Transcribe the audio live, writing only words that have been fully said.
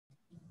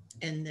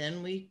and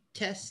then we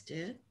test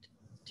it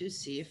to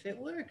see if it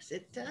works.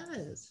 It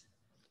does.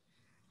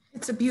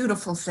 It's a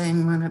beautiful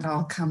thing when it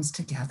all comes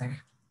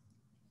together.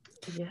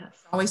 Yes.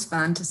 Always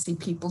fun to see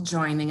people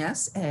joining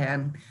us,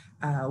 and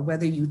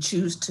whether you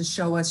choose to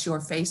show us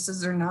your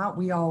faces or not,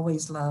 we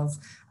always love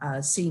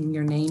seeing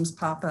your names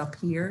pop up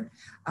here.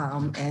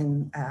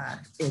 And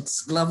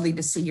it's lovely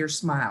to see your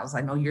smiles.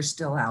 I know you're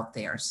still out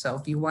there. So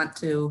if you want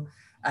to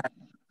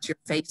your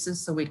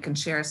faces so we can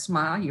share a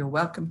smile, you're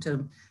welcome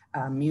to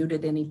mute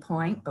at any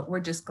point, but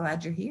we're just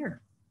glad you're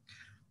here.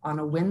 On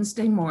a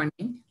Wednesday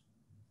morning,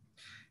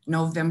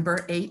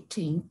 November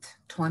 18th,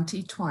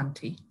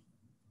 2020,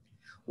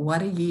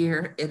 what a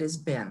year it has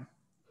been.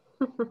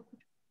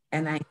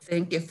 And I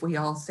think if we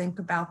all think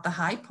about the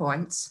high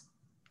points,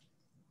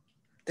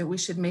 that we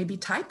should maybe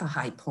type a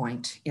high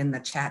point in the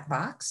chat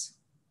box.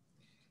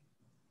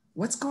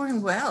 What's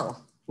going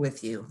well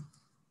with you?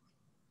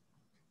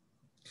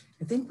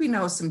 I think we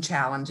know some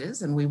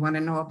challenges, and we want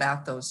to know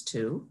about those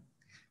too,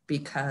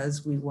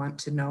 because we want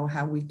to know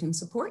how we can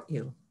support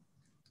you.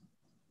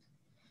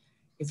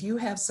 If you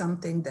have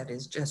something that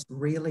has just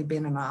really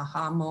been an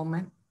aha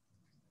moment,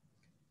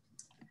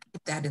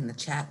 put that in the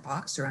chat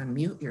box or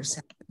unmute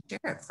yourself and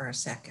share it for a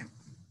second.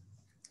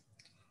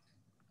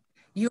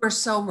 You are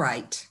so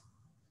right.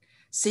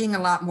 Seeing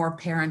a lot more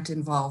parent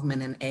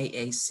involvement in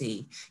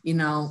AAC. You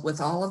know,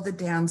 with all of the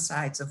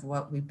downsides of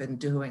what we've been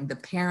doing, the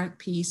parent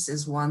piece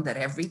is one that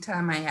every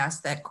time I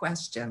ask that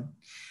question,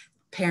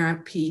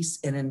 parent piece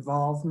and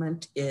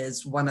involvement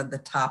is one of the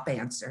top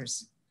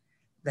answers.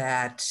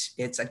 That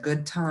it's a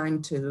good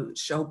time to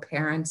show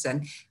parents,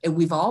 and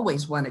we've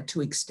always wanted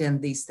to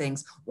extend these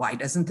things. Why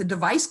doesn't the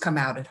device come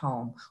out at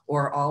home?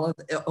 Or all of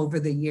over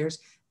the years,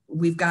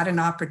 we've got an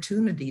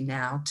opportunity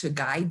now to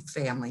guide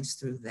families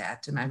through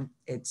that, and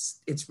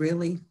it's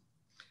really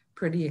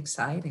pretty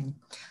exciting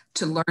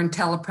to learn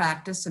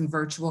telepractice and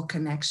virtual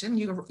connection.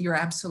 You're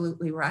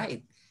absolutely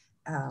right.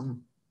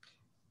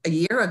 A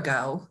year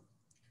ago,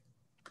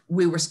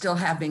 we were still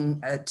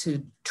having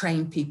to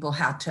train people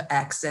how to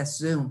access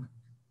Zoom.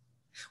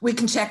 We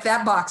can check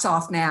that box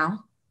off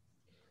now.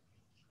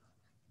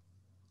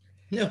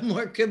 No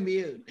more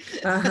commute.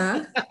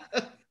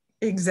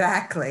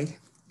 Exactly.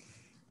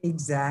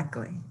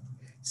 Exactly.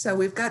 So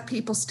we've got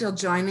people still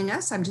joining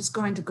us. I'm just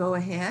going to go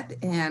ahead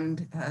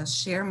and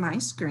share my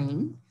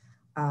screen.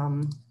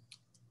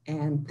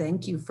 And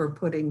thank you for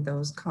putting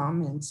those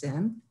comments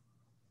in.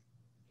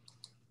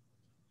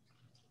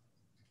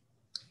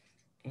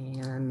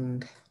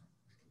 And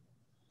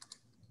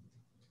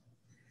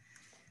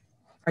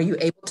are you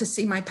able to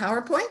see my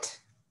PowerPoint?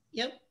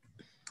 Yep.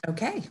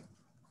 Okay.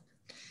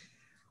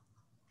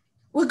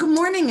 Well, good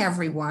morning,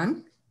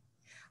 everyone.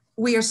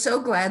 We are so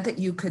glad that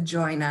you could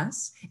join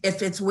us.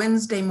 If it's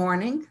Wednesday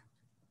morning,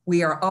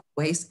 we are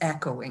always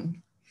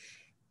echoing.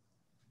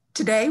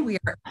 Today, we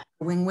are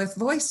echoing with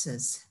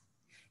voices.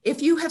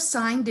 If you have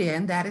signed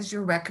in, that is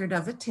your record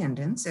of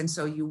attendance, and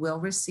so you will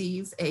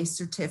receive a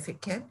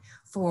certificate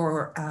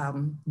for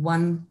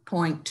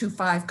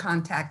 1.25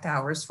 contact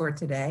hours for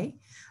today.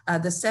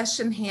 The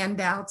session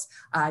handouts,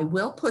 I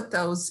will put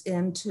those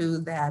into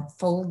that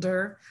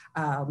folder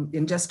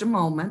in just a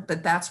moment,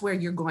 but that's where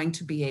you're going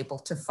to be able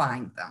to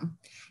find them.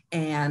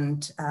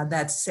 And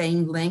that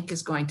same link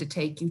is going to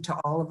take you to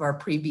all of our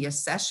previous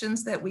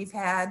sessions that we've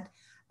had,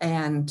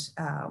 and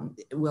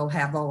we'll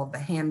have all of the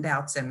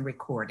handouts and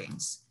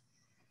recordings.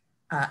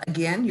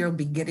 Again, you'll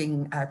be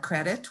getting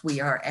credit. We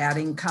are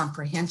adding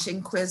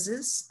comprehension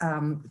quizzes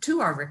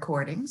to our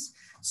recordings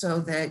so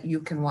that you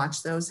can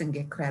watch those and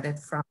get credit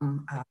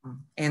from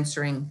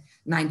answering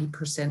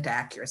 90%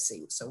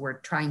 accuracy. So we're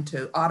trying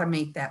to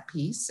automate that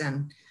piece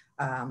and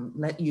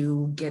let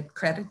you get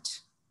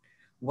credit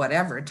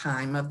whatever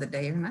time of the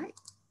day or night.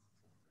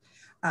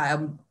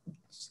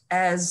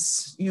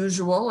 As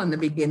usual in the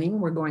beginning,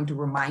 we're going to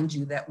remind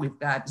you that we've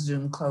got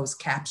Zoom closed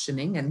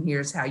captioning, and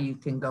here's how you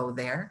can go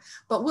there.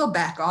 But we'll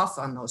back off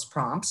on those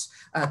prompts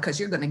because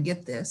you're going to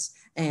get this,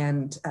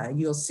 and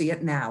you'll see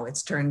it now.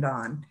 It's turned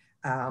on.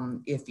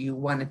 If you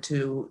wanted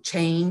to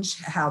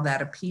change how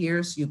that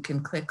appears, you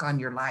can click on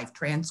your live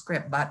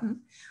transcript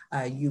button.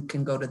 You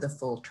can go to the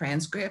full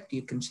transcript.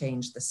 You can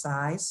change the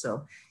size.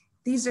 So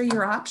these are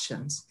your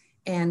options.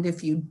 And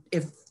if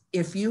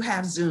you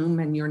have Zoom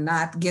and you're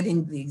not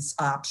getting these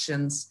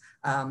options,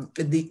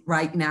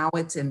 right now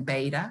it's in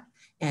beta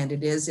and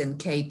it is in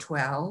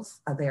K-12.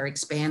 They're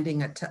expanding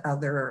it to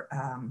other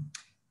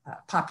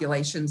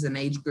populations and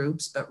age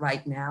groups, but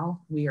right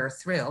now we are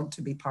thrilled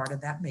to be part of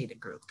that beta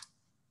group.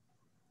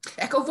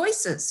 Echo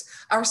Voices,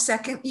 our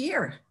second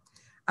year.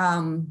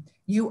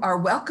 You are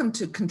welcome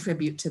to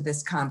contribute to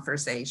this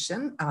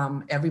conversation.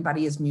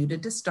 Everybody is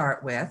muted to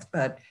start with,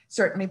 but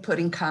certainly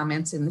putting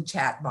comments in the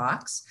chat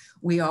box.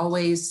 We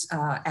always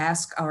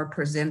ask our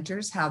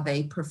presenters how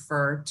they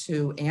prefer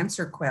to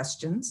answer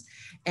questions.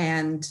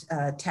 And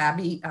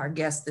Tabi, our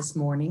guest this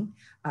morning,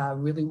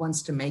 really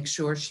wants to make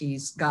sure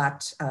she's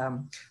got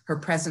her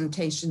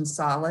presentation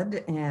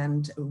solid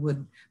and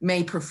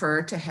may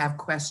prefer to have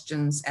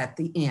questions at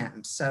the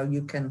end. So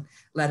you can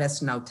let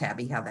us know,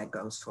 Tabi, how that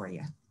goes for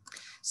you.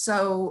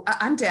 So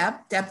I'm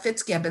Deb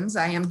Fitzgibbons.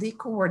 I am the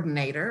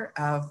coordinator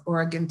of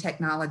Oregon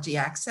Technology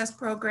Access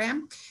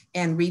Program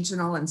and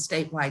regional and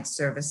statewide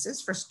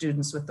services for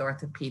students with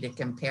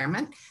orthopedic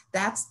impairment.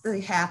 That's the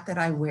hat that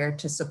I wear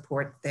to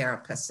support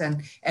therapists.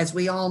 And as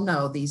we all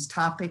know, these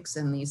topics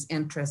and these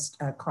interests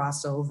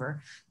cross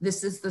over.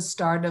 This is the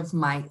start of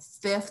my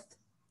 5th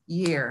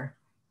year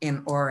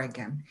in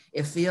Oregon.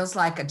 It feels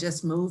like I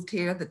just moved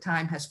here. The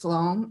time has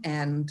flown,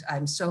 and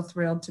I'm so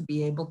thrilled to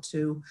be able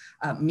to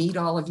meet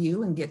all of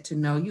you and get to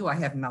know you. I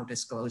have no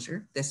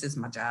disclosure. This is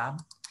my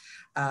job.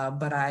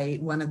 But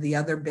one of the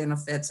other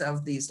benefits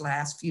of these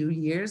last few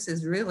years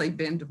has really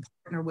been to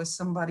partner with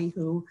somebody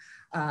who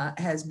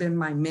has been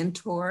my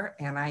mentor,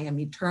 and I am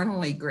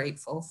eternally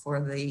grateful for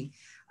the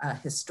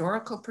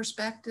historical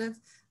perspective,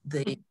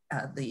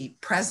 the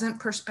present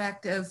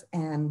perspective,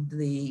 and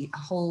the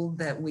whole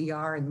that we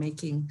are in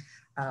making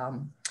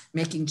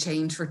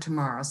change for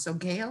tomorrow. So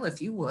Gail,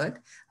 if you would,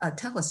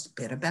 tell us a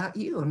bit about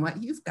you and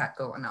what you've got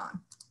going on.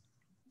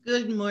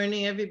 Good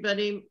morning,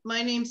 everybody.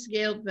 My name's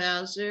Gail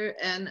Bowser,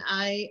 and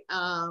I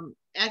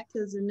act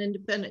as an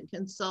independent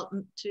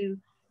consultant to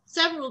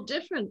several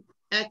different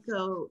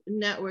ECHO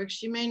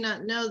networks. You may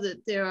not know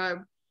that there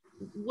are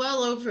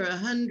well over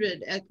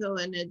 100 ECHO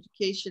and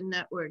education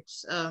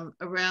networks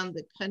around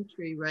the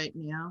country right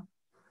now.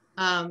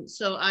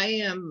 So I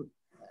am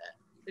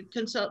a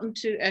consultant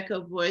to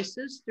ECHO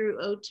Voices through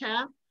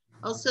OTAP.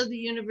 Also, the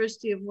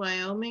University of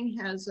Wyoming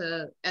has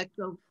a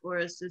ECHO for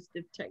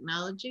Assistive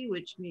Technology,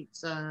 which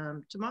meets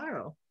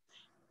tomorrow.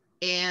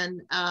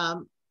 And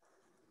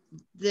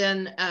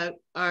then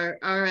our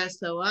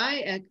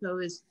RSOI ECHO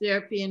is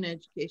therapy and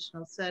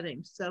educational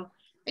settings. So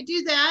I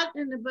do that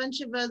and a bunch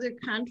of other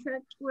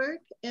contract work.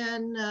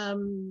 And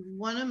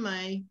one of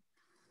my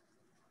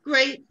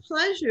great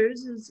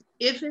pleasures is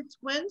if it's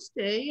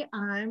Wednesday,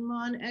 I'm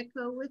on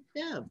ECHO with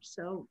Deb.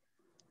 So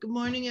good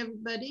morning,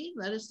 everybody.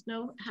 Let us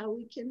know how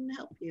we can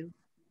help you.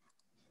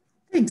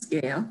 Thanks,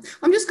 Gail.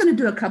 I'm just going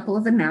to do a couple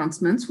of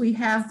announcements. We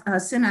have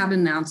sent out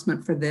an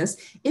announcement for this.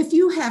 If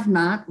you have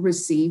not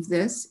received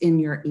this in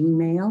your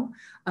email,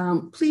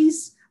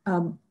 please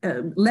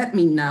let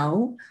me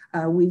know.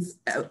 We've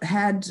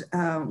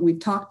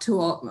talked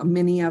to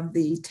many of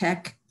the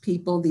tech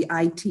people, the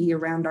IT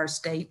around our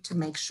state, to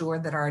make sure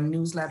that our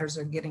newsletters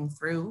are getting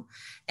through.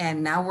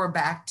 And now we're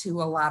back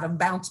to a lot of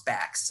bounce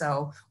backs.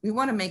 So we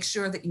want to make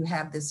sure that you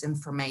have this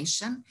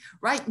information.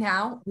 Right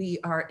now, we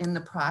are in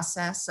the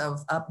process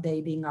of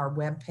updating our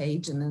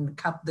webpage, and in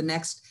the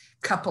next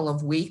couple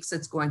of weeks,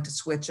 it's going to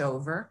switch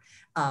over.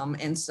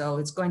 And so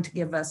it's going to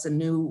give us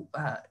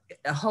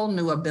a whole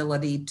new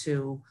ability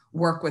to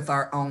work with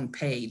our own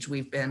page.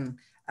 We've been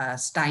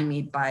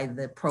stymied by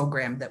the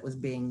program that was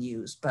being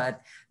used,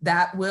 but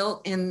that will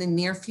in the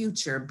near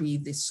future be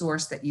the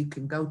source that you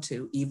can go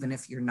to even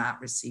if you're not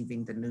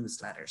receiving the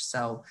newsletter.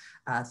 So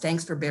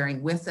thanks for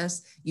bearing with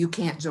us. You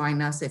can't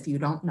join us if you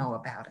don't know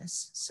about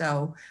us.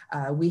 So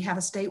we have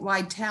a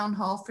statewide town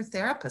hall for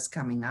therapists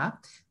coming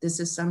up.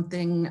 This is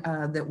something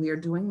that we are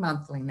doing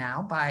monthly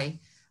now.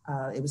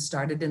 It was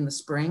started in the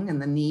spring,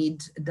 and the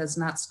need does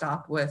not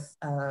stop with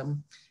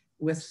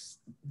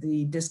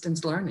the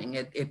distance learning.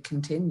 It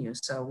continues.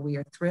 So we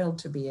are thrilled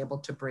to be able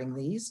to bring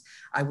these.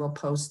 I will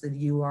post the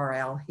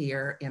URL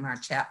here in our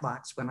chat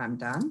box when I'm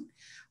done.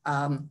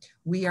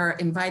 We are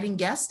inviting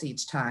guests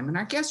each time, and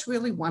our guests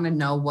really want to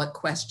know what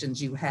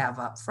questions you have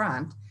up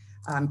front.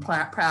 I'm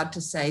proud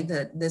to say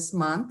that this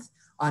month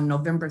on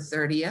November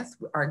 30th,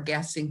 our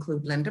guests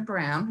include Linda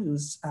Brown,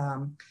 who's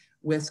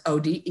with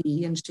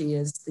ODE, and she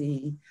is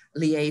the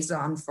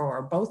liaison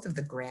for both of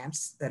the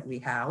grants that we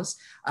house.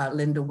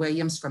 Linda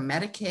Williams from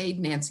Medicaid,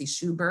 Nancy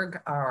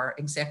Schuberg, our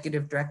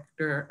executive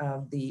director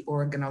of the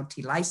Oregon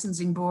OT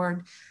Licensing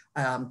Board.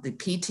 The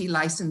PT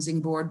Licensing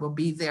Board will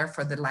be there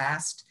for the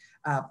last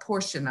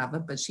portion of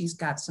it, but she's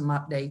got some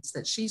updates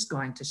that she's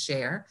going to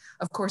share.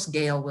 Of course,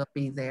 Gail will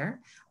be there.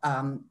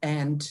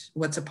 And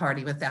what's a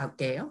party without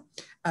Gail?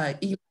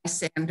 Eli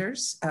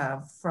Sanders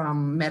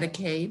from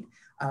Medicaid,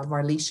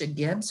 Varlisha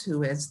Gibbs,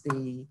 who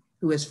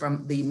is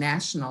from the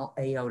National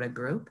AOTA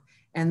group.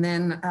 And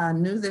then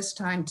new this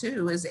time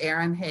too is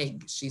Erin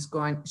Haig. She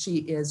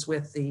is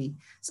with the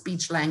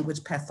speech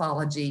language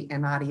pathology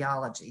and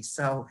audiology.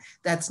 So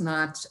that's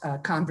not a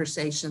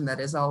conversation that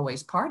is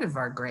always part of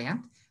our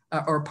grant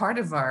or part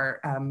of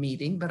our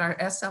meeting, but our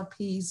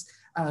SLPs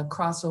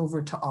cross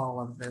over to all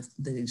of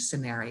the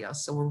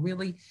scenarios. So we're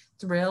really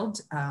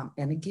thrilled.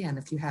 And again,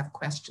 if you have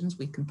questions,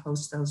 we can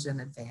post those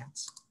in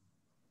advance.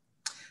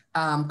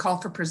 Call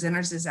for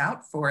presenters is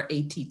out for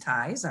AT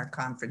Ties, our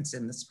conference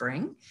in the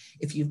spring.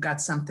 If you've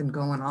got something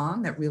going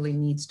on that really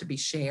needs to be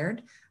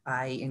shared,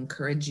 I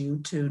encourage you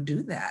to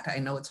do that. I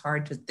know it's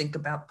hard to think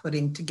about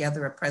putting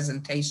together a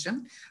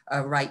presentation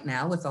right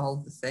now with all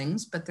the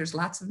things, but there's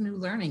lots of new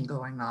learning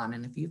going on.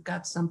 And if you've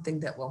got something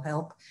that will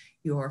help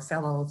your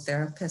fellow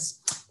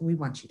therapists, we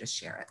want you to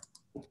share it.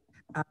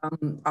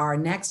 Our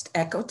next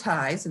ECHO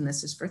Ties, and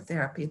this is for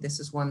therapy, this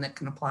is one that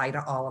can apply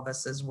to all of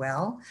us as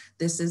well.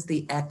 This is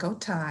the ECHO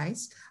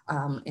Ties,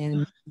 and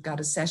we've got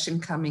a session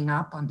coming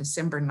up on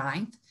December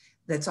 9th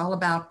that's all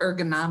about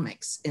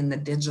ergonomics in the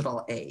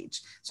digital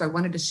age. So I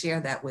wanted to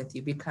share that with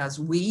you because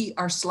we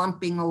are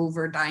slumping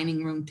over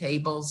dining room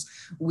tables.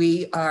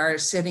 We are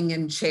sitting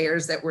in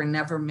chairs that were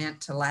never meant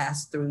to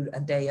last through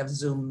a day of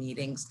Zoom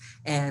meetings.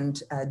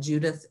 And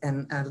Judith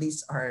and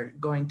Lise are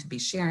going to be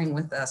sharing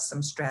with us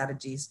some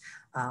strategies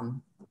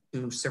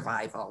to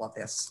survive all of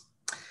this.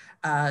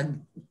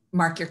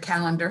 Mark your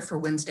calendar for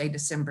Wednesday,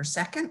 December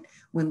 2nd,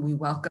 when we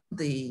welcome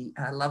the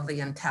lovely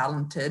and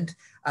talented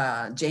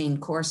Jane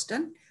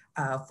Corsten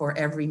for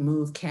Every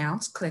Move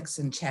Counts, Clicks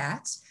and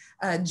Chats.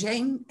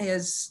 Jane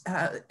is,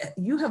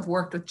 you have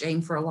worked with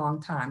Jane for a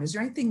long time. Is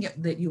there anything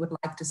that you would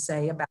like to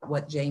say about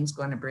what Jane's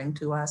going to bring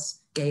to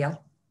us,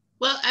 Gail?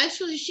 Well,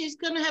 actually, she's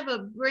going to have a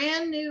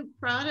brand new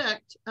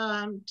product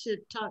to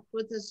talk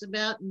with us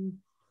about and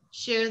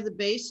share the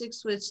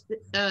basics with.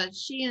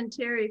 She and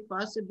Terry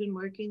Foss have been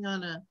working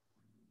on a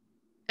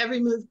Every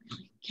Move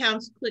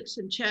Counts, Clicks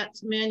and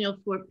Chats manual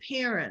for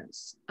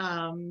parents.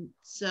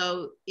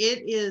 So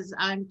it is,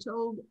 I'm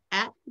told,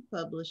 at the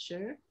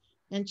publisher,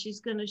 and she's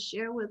going to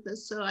share with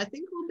us. So I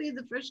think we'll be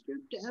the first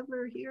group to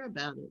ever hear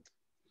about it.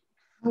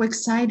 How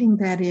exciting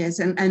that is.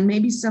 And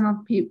maybe some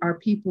of our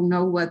people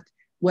know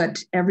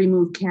what Every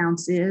Move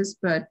Counts is,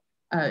 but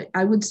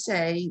I would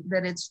say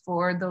that it's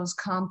for those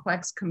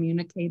complex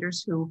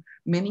communicators who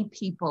many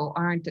people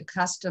aren't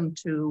accustomed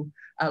to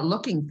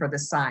looking for the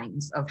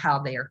signs of how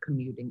they are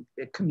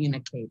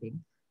communicating.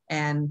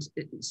 And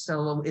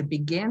so it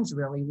begins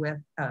really with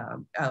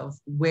of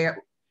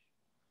where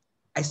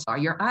I saw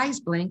your eyes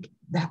blink.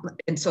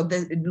 And so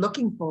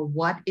looking for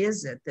what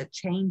is it that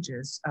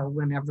changes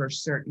whenever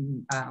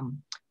certain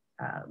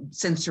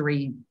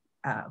sensory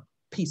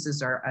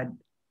pieces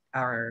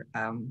are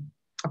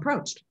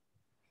approached.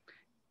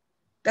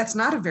 That's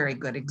not a very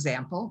good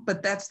example,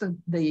 but that's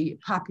the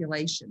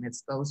population.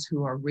 It's those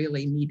who are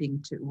really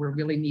needing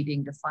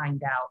to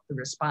find out the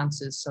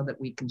responses so that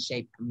we can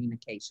shape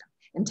communication.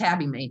 And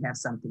Tabi may have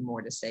something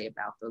more to say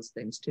about those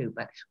things too,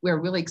 but we're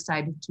really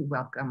excited to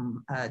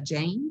welcome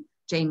Jane.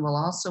 Jane will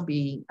also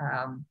be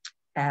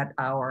at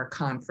our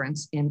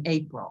conference in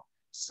April.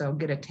 So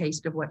get a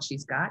taste of what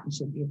she's got, and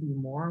she'll give you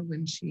more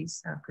when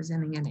she's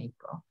presenting in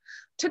April.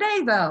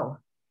 Today though,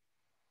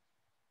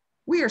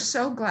 we are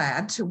so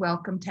glad to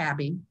welcome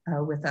Tabi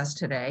with us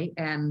today.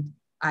 And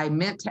I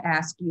meant to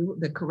ask you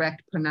the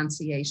correct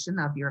pronunciation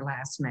of your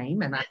last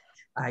name, and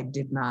I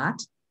did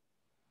not.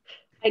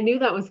 I knew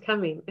that was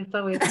coming. It's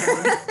always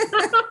coming.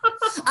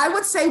 I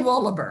would say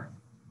Wohleber.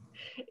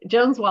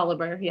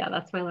 Jones-Wohleber. Yeah,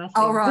 that's my last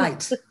name. All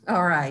right.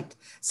 All right.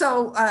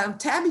 So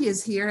Tabi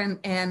is here,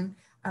 and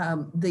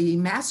the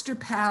Master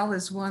Pal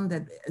is one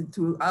that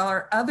through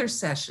our other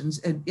sessions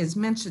is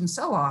mentioned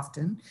so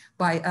often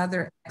by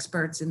other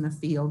experts in the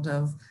field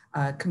of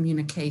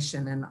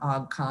communication and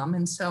OGCOM.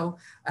 And so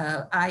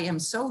I am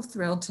so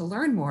thrilled to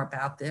learn more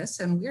about this.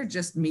 And we're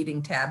just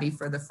meeting Tabi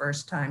for the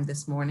first time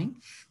this morning.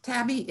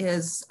 Tabi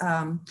is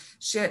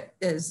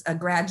a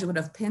graduate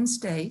of Penn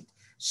State.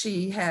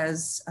 She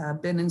has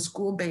been in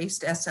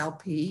school-based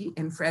SLP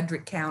in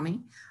Frederick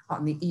County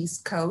on the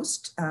East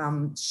Coast.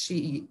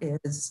 She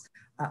is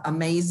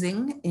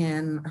amazing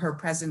in her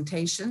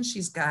presentation.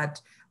 She's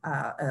got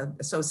an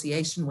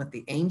association with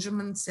the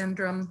Angelman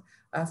syndrome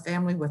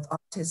family with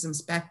autism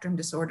spectrum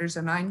disorders.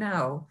 And I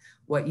know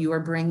what you are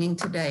bringing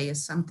today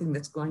is something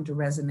that's going to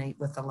resonate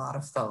with a lot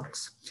of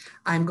folks.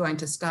 I'm going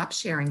to stop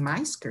sharing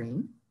my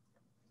screen.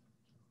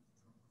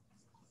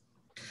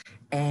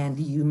 And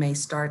you may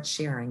start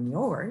sharing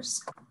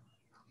yours.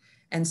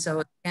 And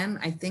so again,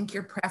 I think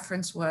your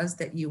preference was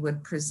that you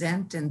would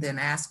present and then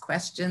ask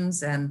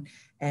questions and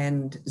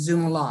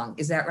Zoom along.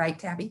 Is that right,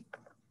 Tabi?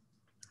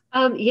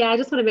 Yeah, I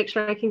just want to make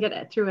sure I can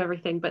get through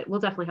everything, but we'll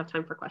definitely have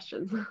time for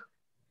questions.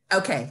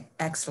 Okay,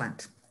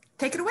 excellent.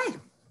 Take it away.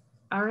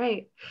 All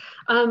right.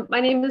 My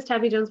name is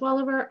Tabi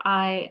Jones-Wohleber.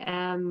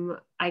 I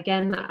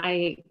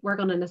work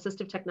on an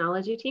assistive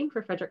technology team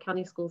for Frederick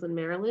County Schools in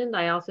Maryland.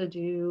 I also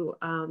do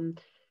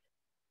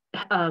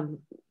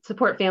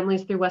support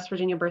families through West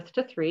Virginia Birth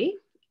to 3.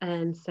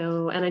 And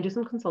I do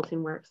some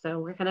consulting work. So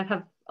we kind of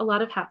have a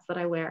lot of hats that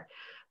I wear.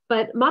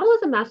 But Model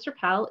as a Master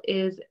Pal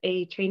is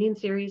a training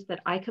series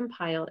that I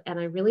compiled, and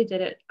I really did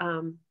it,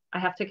 I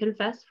have to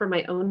confess, for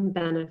my own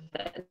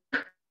benefit.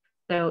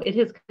 So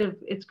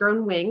it's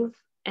grown wings,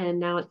 and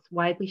now it's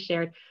widely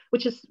shared,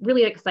 which is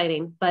really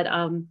exciting. But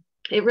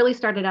it really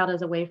started out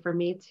as a way for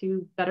me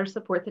to better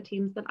support the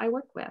teams that I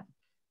work with.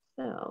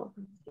 So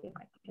let's see if I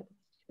can get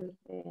this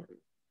to advance.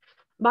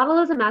 Model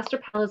as a Master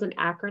Pal is an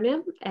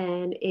acronym,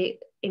 and it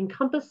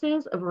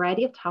encompasses a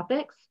variety of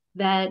topics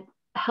that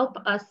help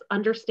us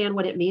understand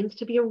what it means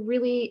to be a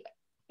really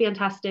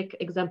fantastic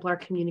exemplar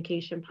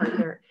communication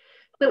partner.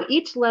 So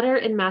each letter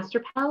in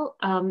Master Pal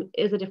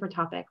is a different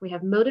topic. We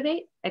have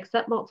motivate,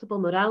 accept multiple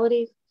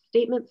modalities,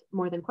 statements,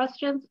 more than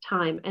questions,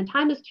 time. And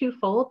time is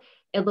twofold.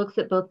 It looks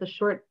at both the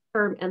short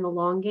term and the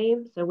long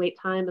game. So wait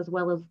time, as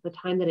well as the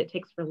time that it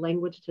takes for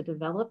language to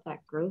develop,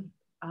 that growth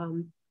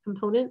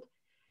component.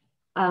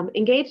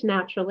 Engage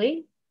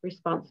naturally,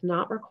 response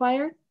not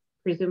required,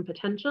 presume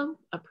potential,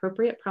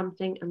 appropriate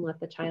prompting, and let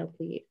the child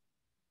lead.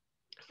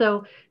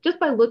 So just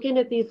by looking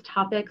at these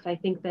topics, I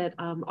think that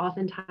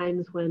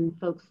oftentimes when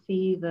folks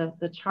see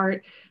the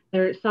chart,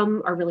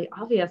 some are really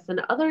obvious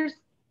and others,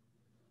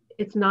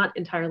 it's not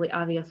entirely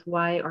obvious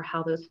why or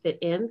how those fit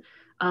in,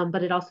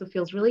 but it also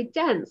feels really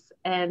dense.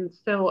 And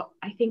so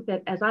I think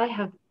that as I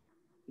have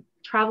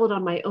traveled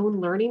on my own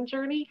learning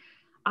journey,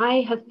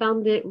 I have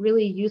found it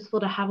really useful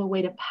to have a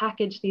way to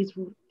package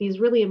these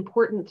really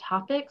important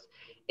topics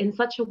in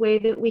such a way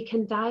that we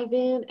can dive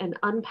in and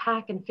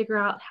unpack and figure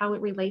out how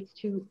it relates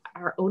to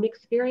our own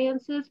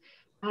experiences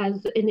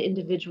as an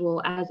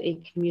individual, as a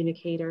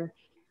communicator,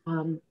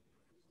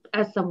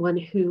 as someone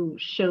who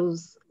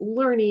shows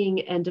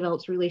learning and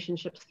develops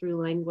relationships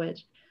through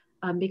language,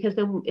 because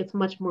then it's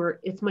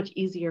much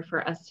easier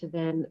for us to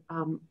then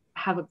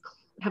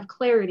have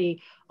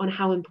clarity on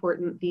how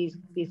important these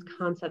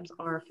concepts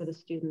are for the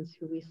students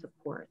who we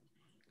support.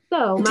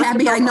 So,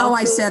 Tabi, I know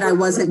I said I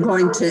wasn't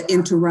going to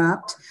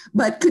interrupt,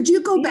 but could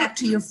you go back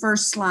to your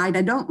first slide?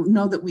 I don't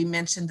know that we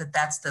mentioned that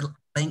that's the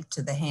link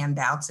to the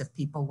handouts if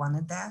people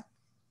wanted that.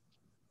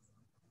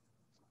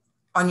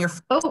 On your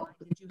did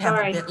you have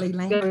a bit.ly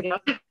link? There we go.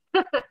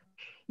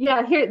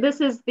 Yeah, here,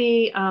 this is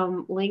the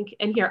link,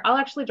 and here, I'll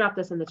actually drop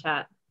this in the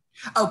chat.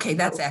 Okay,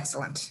 that's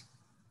excellent.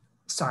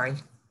 Sorry,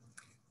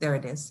 there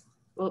it is.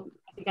 Well,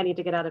 I think I need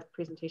to get out of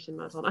presentation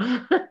mode, hold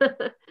on.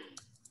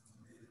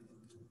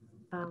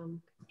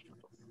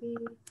 Control-C.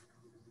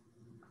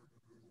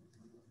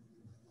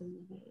 And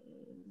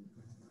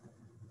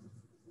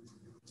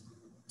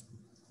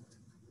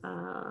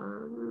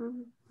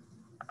then,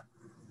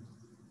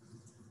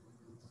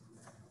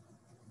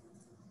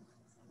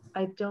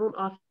 I don't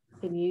often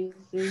use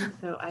Zoom,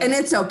 so and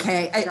it's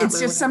okay. It's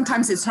just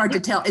sometimes it's hard to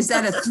tell. Is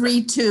that a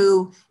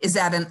 3-2? Is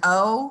that an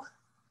O?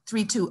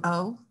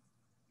 3-2-O?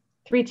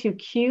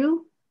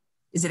 3-2-Q.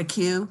 Is it a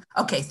Q?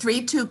 Okay,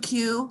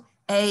 3-2-Q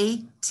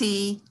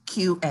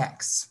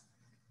ATQX.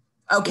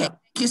 Okay,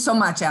 thank you so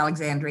much,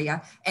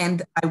 Alexandria.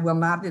 And I will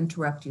not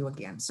interrupt you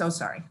again. So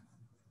sorry.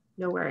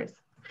 No worries.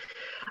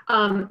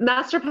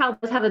 Master PAL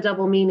does have a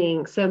double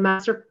meaning. So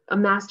a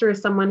master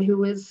is someone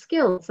who is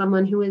skilled,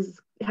 someone who has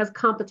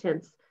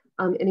competence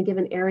in a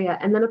given area.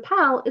 And then a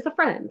pal is a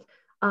friend.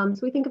 So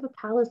we think of a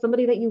pal as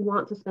somebody that you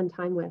want to spend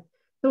time with.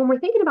 So when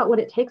we're thinking about what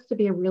it takes to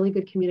be a really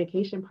good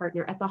communication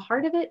partner, at the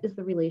heart of it is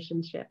the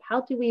relationship.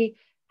 How do we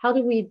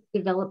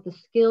develop the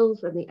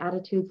skills and the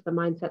attitudes, the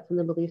mindsets and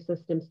the belief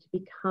systems to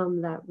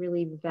become that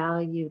really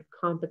valued,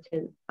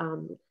 competent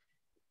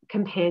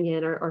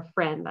companion or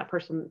friend, that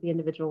person the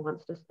individual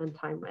wants to spend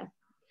time with?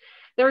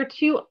 There are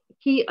two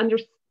key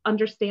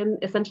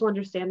essential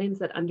understandings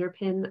that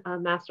underpin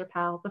Master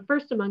PAL. The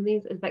first among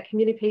these is that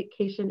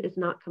communication is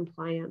not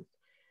compliance.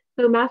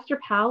 So Master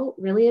PAL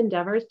really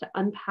endeavors to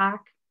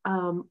unpack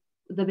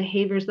the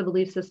behaviors, the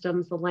belief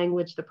systems, the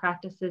language, the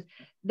practices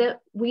that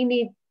we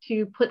need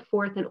to put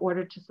forth in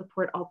order to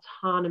support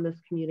autonomous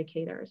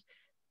communicators.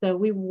 So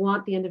we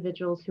want the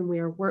individuals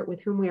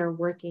with whom we are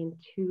working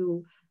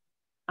to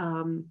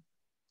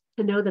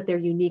know that their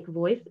unique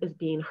voice is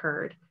being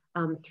heard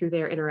through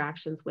their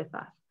interactions with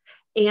us.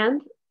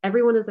 And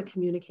everyone is a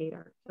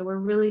communicator. So we're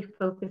really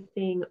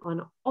focusing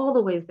on all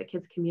the ways that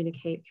kids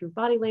communicate through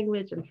body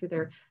language and through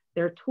their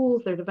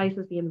tools, their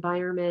devices, the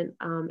environment,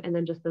 and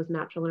then just those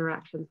natural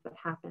interactions that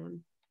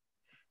happen.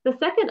 The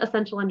second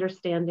essential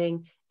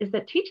understanding is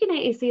that teaching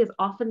AAC is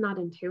often not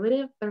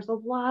intuitive. There's a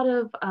lot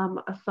of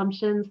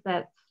assumptions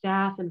that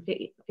staff and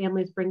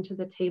families bring to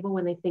the table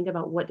when they think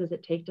about what does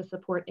it take to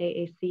support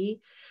AAC.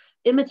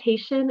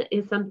 Imitation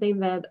is something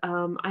that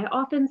I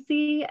often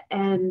see,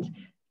 and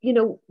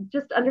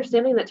just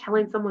understanding that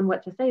telling someone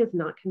what to say is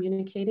not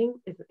communicating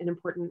is an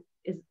important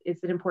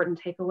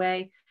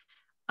takeaway.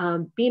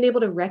 Being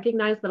able to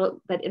recognize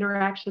that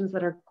interactions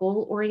that are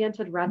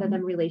goal-oriented rather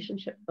than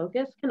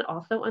relationship-focused can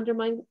also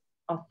undermine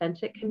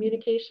authentic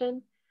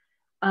communication.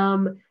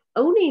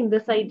 Owning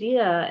this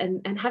idea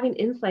and having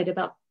insight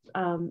about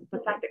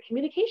the fact that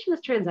communication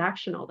is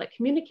transactional, that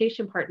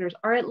communication partners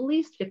are at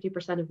least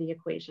 50% of the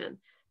equation.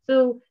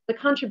 So the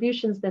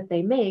contributions that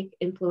they make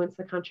influence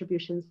the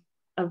contributions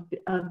of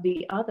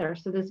the other.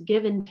 So this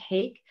give and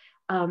take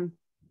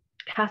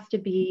has to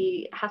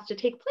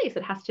take place.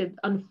 It has to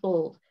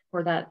unfold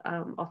for that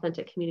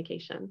authentic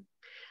communication.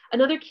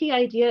 Another key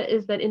idea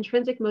is that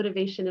intrinsic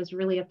motivation is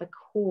really at the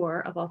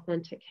core of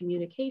authentic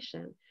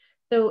communication.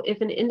 So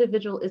if an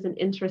individual isn't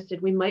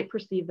interested, we might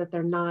perceive that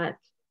they're not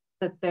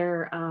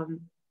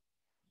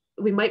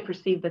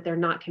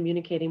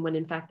communicating when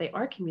in fact they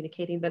are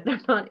communicating, but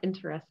they're not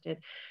interested.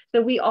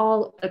 So we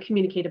all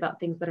communicate about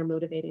things that are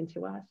motivating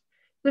to us.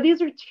 So these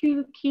are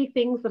two key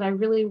things that I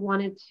really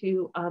wanted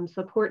to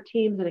support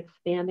teams in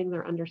expanding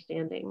their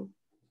understanding.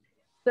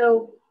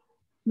 So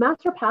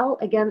Master PAL,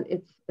 again,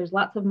 there's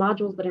lots of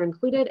modules that are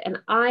included, and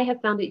I have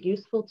found it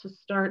useful to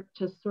start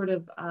to sort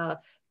of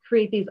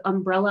create these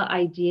umbrella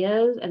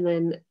ideas and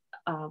then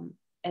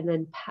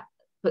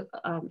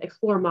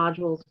explore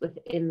modules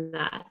within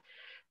that.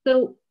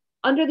 So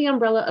under the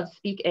umbrella of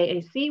Speak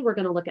AAC, we're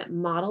going to look at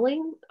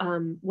modeling,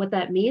 what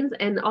that means,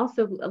 and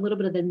also a little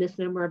bit of the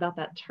misnomer about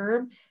that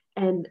term.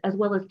 and as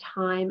well as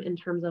time in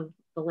terms of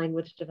the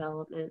language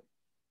development.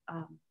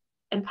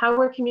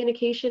 Empower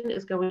communication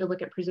is going to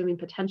look at presuming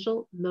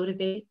potential,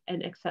 motivate,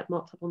 and accept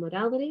multiple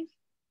modalities.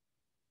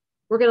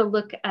 We're going to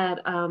look at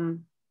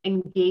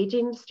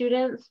engaging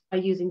students by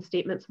using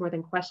statements more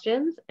than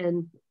questions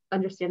and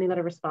understanding that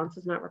a response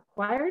is not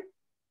required.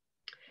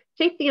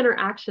 Take the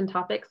interaction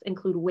topics,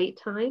 include wait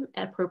time,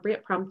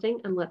 appropriate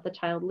prompting, and let the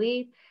child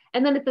lead.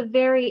 And then at the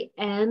very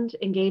end,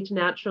 engage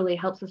naturally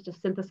helps us to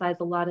synthesize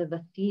a lot of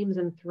the themes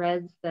and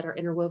threads that are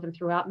interwoven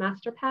throughout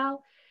MasterPal.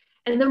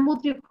 And then we'll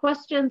do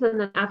questions, and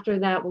then after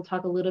that, we'll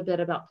talk a little bit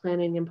about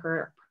planning and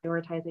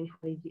prioritizing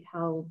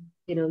how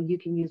you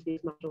can use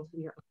these modules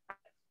in your own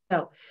practice.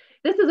 So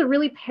this is a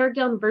really pared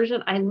down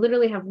version. I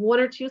literally have 1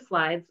 or 2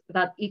 slides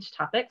about each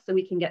topic, so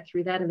we can get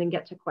through that and then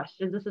get to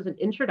questions. This is an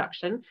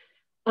introduction.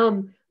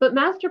 But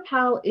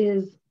MasterPal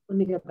is, let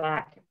me go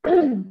back,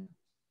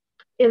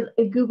 is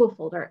a Google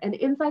folder. And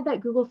inside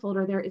that Google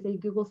folder, there is a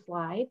Google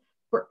slide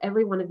for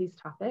every one of these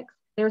topics.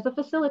 There's a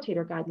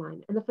facilitator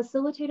guideline, and the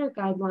facilitator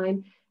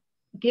guideline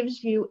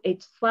gives you a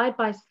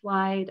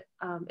slide-by-slide,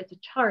 it's a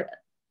chart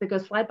that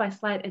goes slide by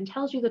slide and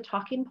tells you the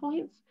talking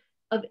points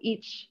of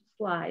each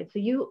slide. So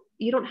you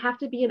don't have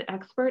to be an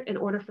expert in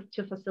order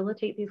to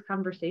facilitate these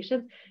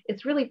conversations.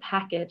 It's really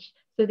packaged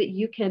so that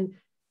you can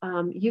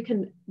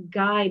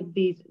guide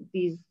these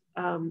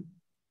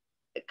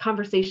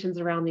conversations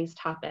around these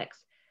topics.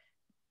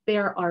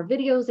 There are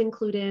videos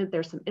included,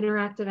 there's some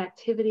interactive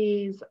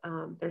activities,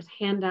 there's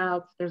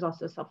handouts, there's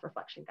also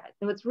self-reflection guides.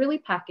 So it's really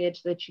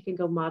packaged so that you can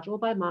go module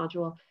by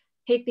module,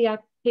 take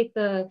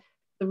the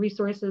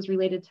resources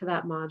related to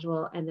that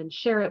module, and then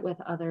share it with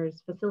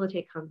others,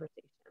 facilitate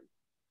conversation.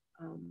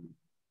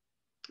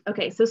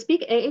 Okay, so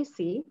Speak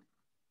AAC,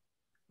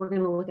 we're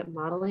going to look at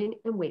modeling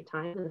and wait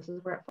time, and this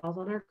is where it falls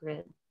on our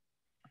grid.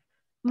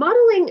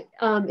 Modeling,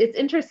 it's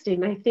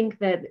interesting. I think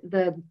that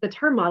the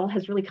term model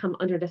has really come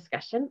under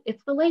discussion.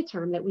 It's the lay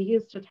term that we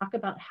use to talk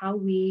about how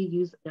we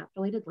use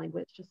natural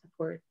language to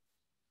support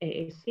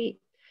AAC.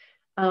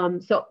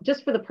 So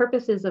just for the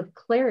purposes of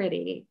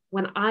clarity,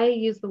 when I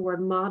use the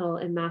word model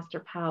in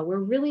MasterPal,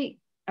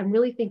 I'm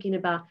really thinking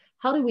about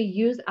how do we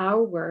use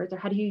our words, or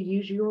how do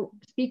you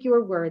speak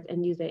your words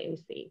and use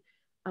AAC?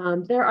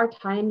 There are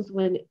times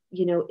when,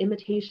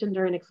 imitation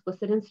during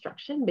explicit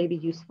instruction may be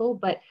useful,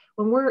 but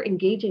when we're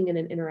engaging in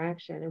an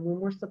interaction and when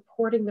we're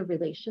supporting the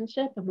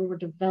relationship and when we're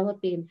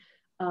developing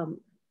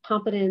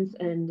competence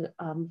and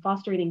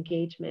fostering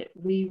engagement,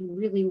 we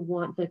really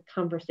want the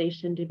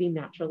conversation to be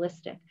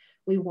naturalistic.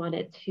 We want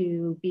it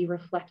to be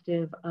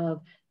reflective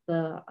of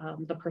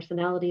the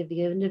personality of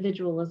the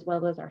individual as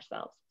well as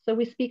ourselves. So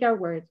we speak our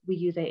words, we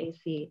use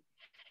AAC.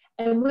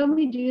 And when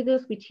we do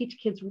this, we teach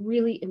kids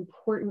really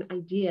important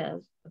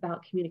ideas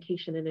about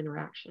communication and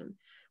interaction.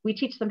 We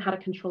teach them how to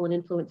control and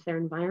influence their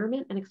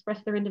environment and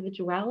express their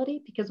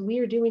individuality because we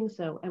are doing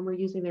so and we're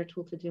using their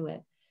tool to do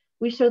it.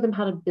 We show them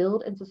how to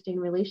build and sustain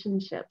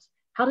relationships,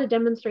 how to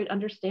demonstrate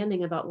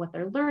understanding about what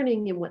they're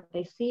learning and what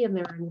they see in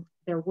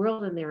their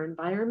world and their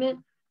environment.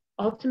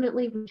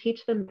 Ultimately, we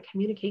teach them that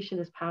communication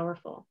is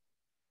powerful.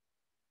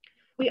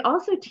 We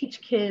also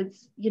teach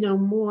kids,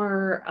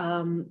 more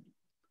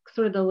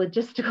sort of the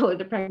logistical or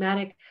the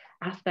pragmatic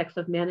aspects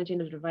of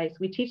managing a device.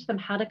 We teach them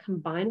how to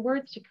combine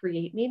words to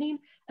create meaning,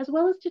 as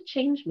well as to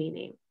change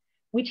meaning.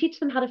 We teach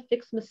them how to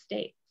fix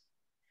mistakes.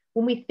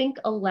 When we think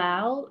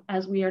aloud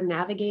as we are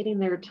navigating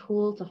their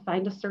tool to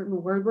find a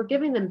certain word, we're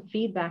giving them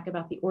feedback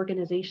about the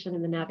organization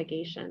and the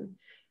navigation.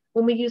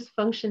 When we use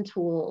function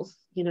tools,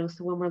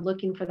 so when we're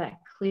looking for that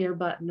clear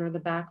button or the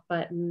back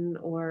button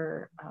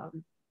or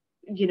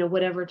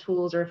whatever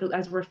tools, or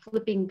as we're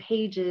flipping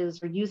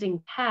pages or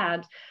using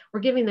tabs, we're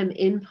giving them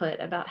input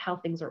about how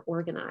things are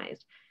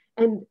organized.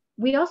 And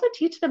we also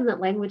teach them that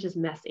language is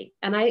messy.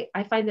 And I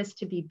find this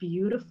to be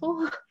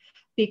beautiful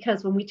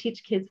because when we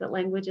teach kids that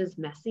language is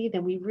messy,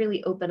 then we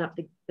really open up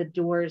the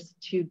doors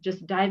to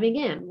just diving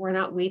in. We're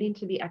not waiting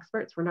to be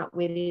experts. We're not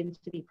waiting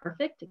to be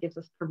perfect. It gives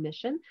us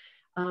permission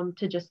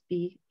to just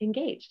be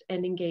engaged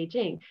and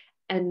engaging,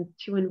 and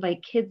to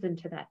invite kids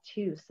into that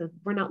too. So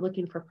we're not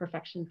looking for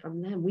perfection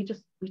from them. We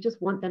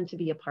just want them to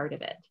be a part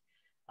of it.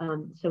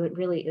 So it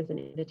really is an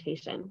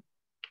invitation.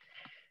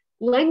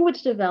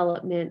 Language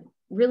development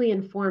really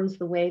informs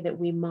the way that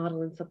we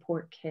model and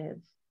support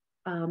kids.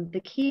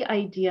 The key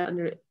idea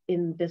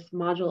in this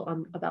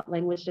module about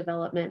language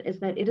development is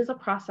that it is a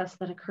process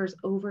that occurs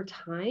over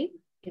time.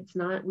 It's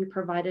not, we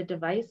provide a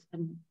device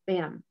and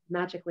bam,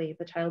 magically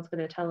the child's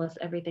going to tell us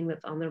everything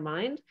that's on their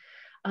mind.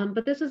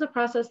 But this is a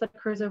process that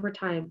occurs over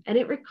time, and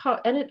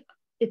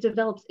it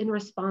develops in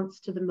response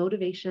to the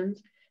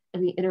motivations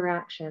and the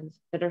interactions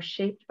that are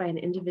shaped by an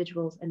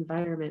individual's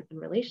environment and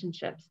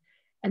relationships.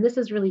 And this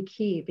is really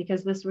key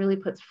because this really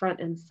puts front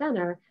and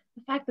center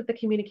the fact that the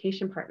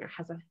communication partner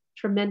has a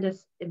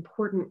tremendous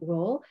important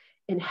role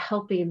in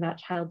helping that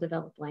child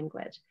develop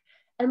language.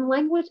 And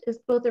language is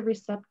both a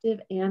receptive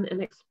and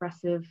an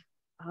expressive,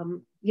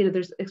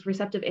 there's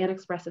receptive and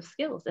expressive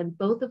skills, and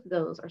both of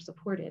those are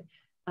supported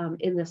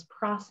in this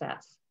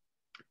process.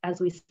 as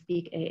we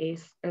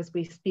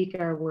speak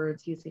our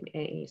words using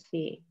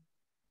AAC.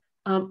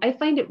 I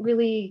find it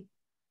really,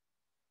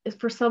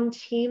 for some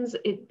teams,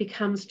 it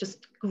becomes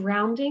just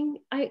grounding,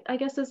 I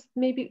guess is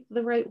maybe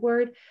the right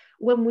word,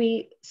 when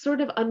we sort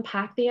of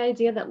unpack the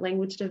idea that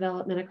language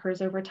development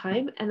occurs over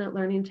time and that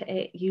learning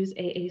to use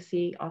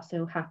AAC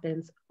also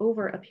happens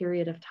over a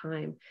period of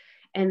time.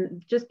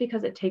 And just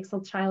because it takes a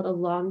child a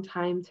long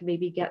time to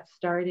maybe get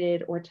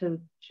started or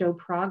to show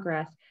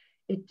progress,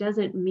 it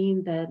doesn't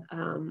mean that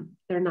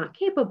they're not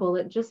capable.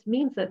 It just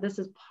means that this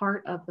is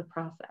part of the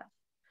process.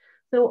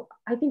 So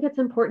I think it's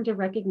important to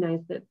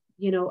recognize that,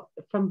 you know,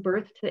 from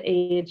birth to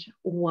age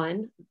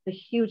 1, the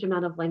huge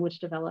amount of language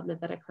development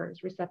that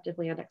occurs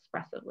receptively and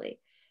expressively.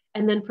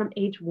 And then from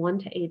age 1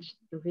 to age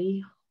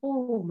 3,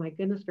 oh my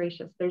goodness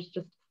gracious, there's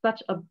just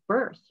such a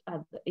burst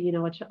of, you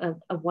know,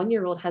 a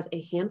 1-year-old has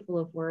a handful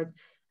of words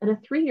and a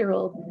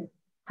 3-year-old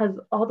has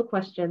all the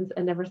questions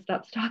and never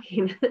stops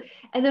talking.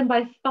 And then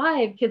by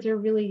 5, kids are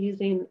really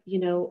using, you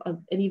know,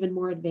 an even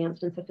more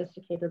advanced and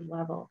sophisticated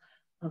level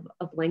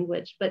of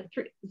language. But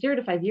 0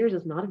 to 5 years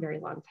is not a very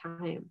long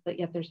time, but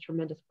yet there's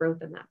tremendous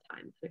growth in that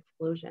time. It's an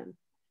explosion.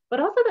 But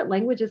also that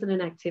language isn't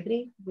an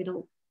activity. We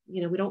don't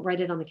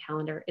write it on the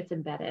calendar, it's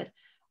embedded.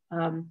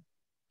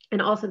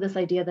 And also this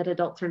idea that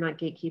adults are not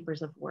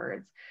gatekeepers of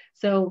words.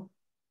 So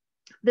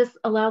this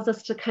allows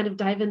us to kind of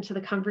dive into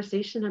the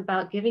conversation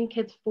about giving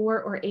kids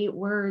 4 or 8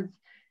 words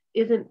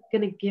isn't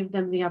going to give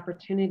them the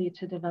opportunity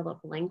to develop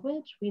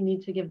language. We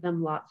need to give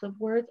them lots of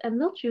words, and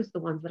they'll choose the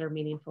ones that are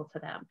meaningful to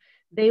them.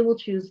 They will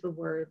choose the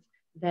words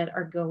that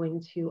are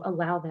going to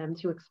allow them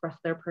to express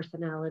their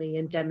personality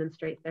and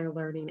demonstrate their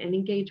learning and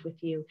engage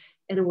with you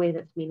in a way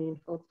that's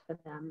meaningful to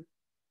them.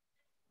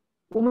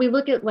 When we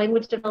look at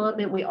language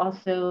development, we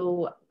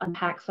also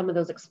unpack some of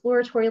those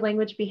exploratory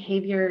language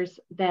behaviors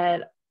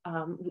that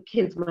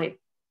kids might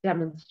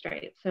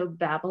demonstrate. So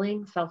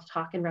babbling,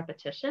 self-talk, and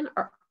repetition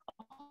are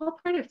all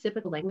part of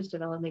typical language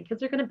development.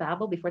 Kids are going to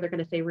babble before they're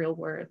going to say real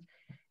words.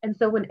 And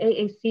so when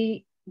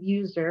AAC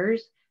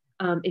users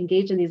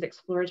engage in these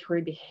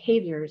exploratory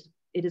behaviors,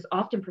 it is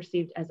often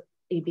perceived as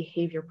a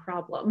behavior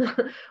problem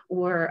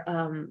or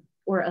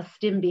a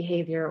STEM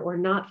behavior, or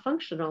not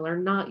functional or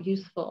not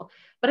useful.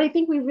 But I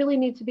think we really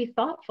need to be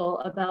thoughtful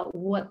about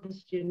what the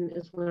student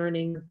is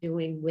learning or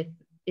doing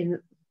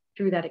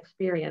through that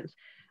experience.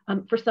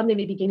 For some, they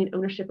may be gaining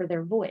ownership of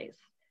their voice.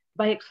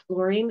 By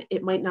exploring,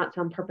 it might not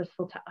sound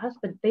purposeful to us,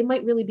 but they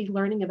might really be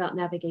learning about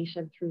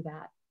navigation through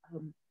that.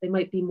 They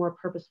might be more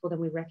purposeful than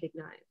we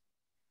recognize.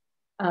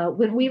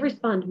 When we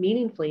respond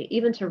meaningfully,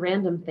 even to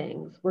random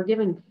things, we're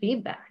giving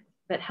feedback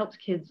that helps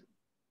kids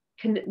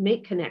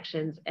make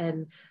connections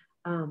and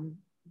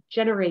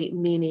generate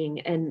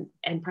meaning,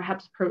 and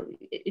perhaps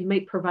it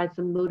might provide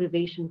some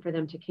motivation for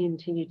them to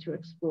continue to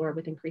explore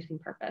with increasing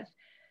purpose.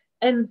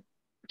 And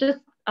just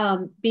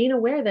being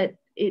aware that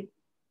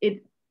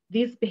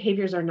these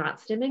behaviors are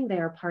not stimming, they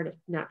are part of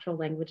natural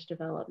language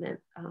development,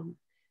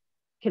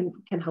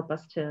 can help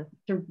us to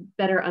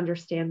better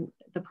understand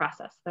the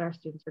process that our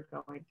students are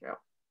going through.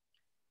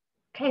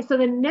 Okay, so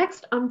the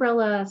next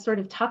umbrella sort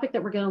of topic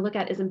that we're going to look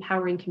at is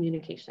empowering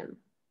communication.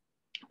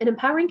 And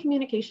empowering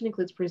communication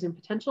includes presume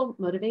potential,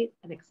 motivate,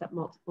 and accept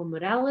multiple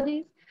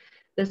modalities.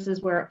 This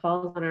is where it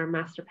falls on our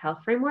Master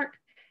PAL framework.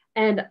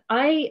 And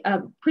I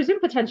presume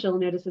potential,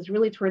 notice, is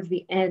really towards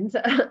the end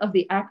of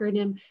the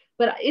acronym,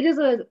 but it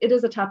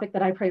is a topic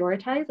that I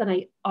prioritize, and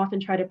I often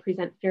try to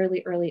present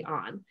fairly early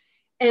on.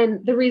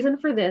 And the reason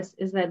for this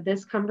is that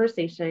this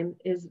conversation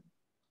is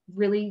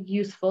really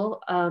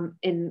useful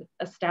in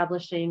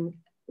establishing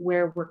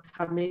where we're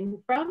coming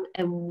from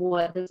and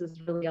what this is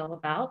really all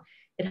about.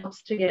 It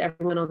helps to get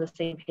everyone on the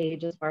same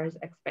page as far as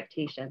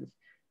expectations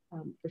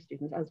for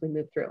students as we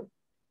move through.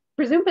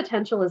 Presume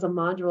potential is a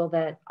module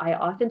that I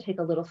often take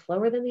a little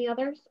slower than the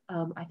others.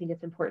 I think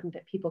it's important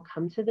that people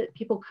come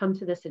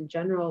to this in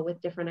general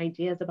with different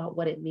ideas about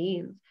what it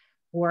means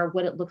or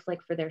what it looks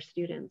like for their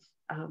students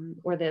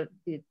or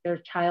their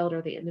child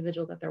or the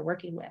individual that they're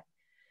working with.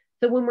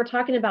 So when we're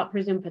talking about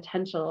presume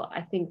potential,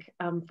 I think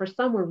for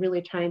some, we're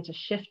really trying to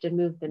shift and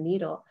move the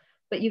needle,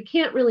 but you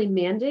can't really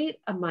mandate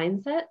a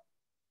mindset.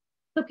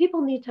 So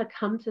people need to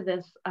come to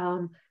this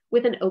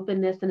with an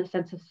openness and a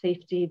sense of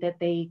safety that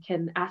they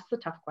can ask the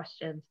tough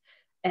questions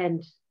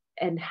and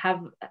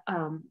have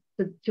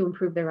to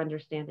improve their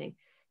understanding.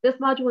 This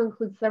module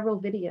includes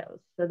several videos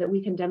so that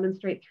we can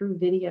demonstrate through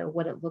video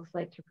what it looks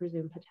like to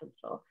presume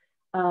potential.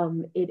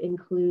 It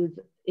includes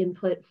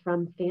input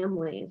from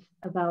families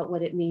about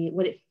what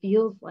it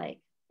feels like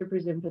to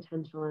presume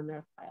potential in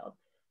their child.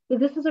 So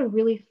this is a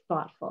really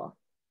thoughtful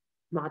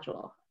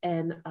module,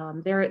 and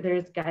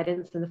there's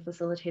guidance in the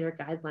facilitator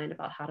guideline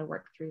about how to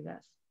work through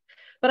this.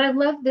 But I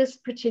love this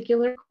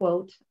particular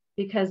quote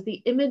because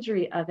the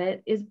imagery of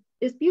it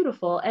is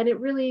beautiful, and it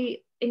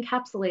really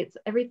encapsulates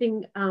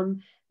everything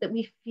that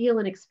we feel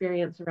and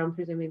experience around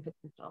presuming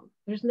potential.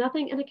 There's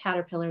nothing in a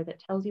caterpillar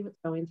that tells you it's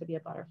going to be a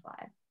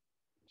butterfly.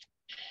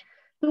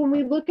 So when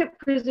we look at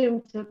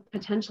presumed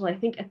potential, I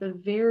think at the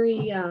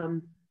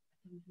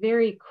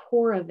very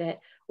core of it,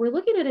 we're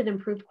looking at an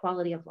improved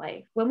quality of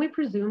life. When we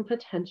presume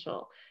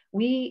potential,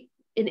 we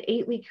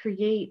innately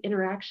create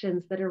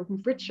interactions that are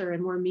richer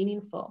and more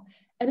meaningful.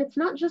 And it's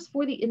not just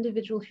for the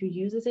individual who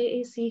uses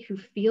AAC, who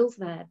feels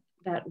that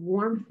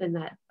warmth and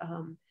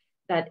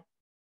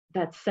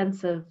that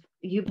sense of,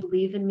 you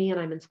believe in me and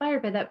I'm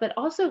inspired by that, but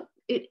also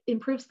it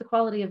improves the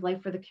quality of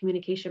life for the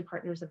communication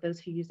partners of those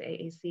who use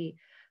AAC.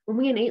 When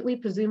we innately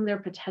presume their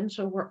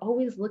potential, we're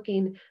always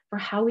looking for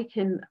how we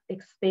can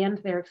expand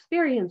their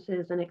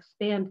experiences and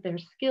expand their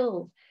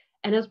skills.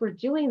 And as we're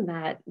doing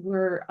that,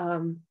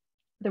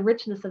 the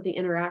richness of the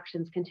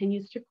interactions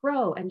continues to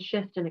grow and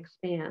shift and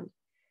expand.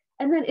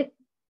 And then if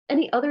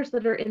any others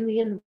that are in the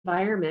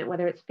environment,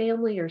 whether it's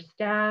family or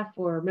staff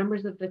or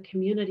members of the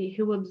community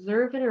who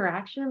observe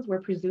interactions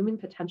where presuming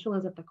potential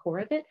is at the core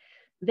of it,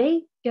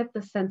 they get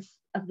the sense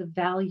of the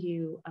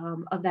value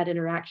of that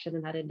interaction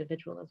in that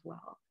individual as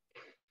well.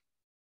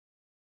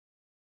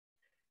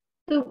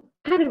 So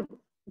kind of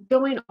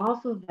going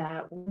off of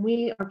that, when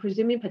we are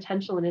presuming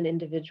potential in an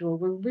individual,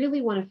 we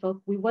really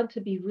want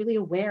to be really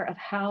aware of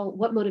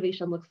what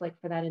motivation looks like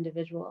for that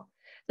individual.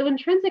 So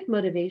intrinsic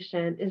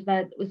motivation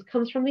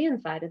comes from the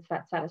inside. It's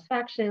that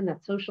satisfaction,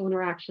 that social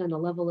interaction, a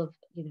level of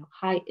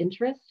high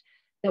interest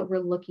that we're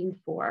looking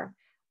for.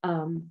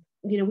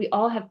 We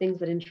all have things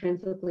that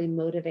intrinsically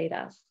motivate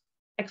us.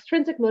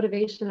 Extrinsic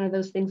motivation are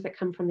those things that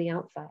come from the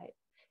outside.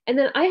 And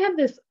then I have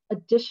this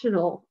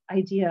additional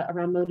idea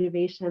around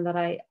motivation that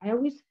I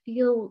always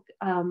feel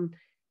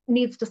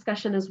needs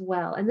discussion as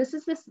well. And this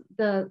is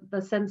the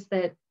sense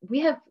that we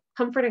have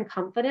comfort and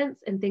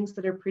confidence in things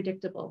that are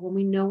predictable, when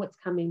we know what's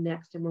coming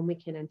next and when we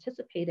can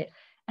anticipate it.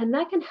 And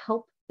that can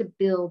help to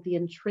build the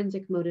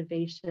intrinsic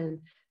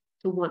motivation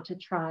to want to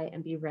try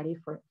and be ready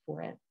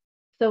for it.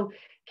 So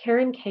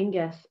Karen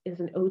Kangas is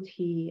an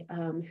OT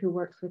who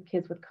works with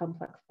kids with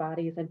complex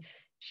bodies. And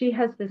she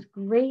has this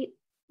great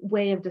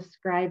way of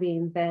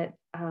describing that,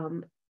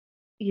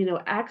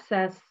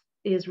 access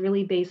is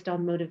really based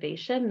on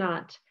motivation,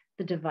 not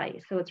the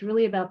device. So it's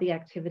really about the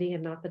activity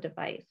and not the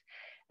device.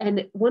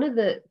 And one of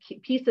the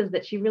pieces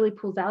that she really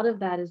pulls out of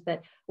that is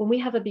that when we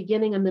have a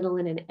beginning, a middle,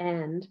 and an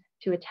end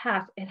to a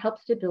task, it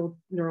helps to build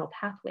neural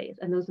pathways.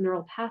 And those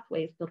neural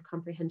pathways build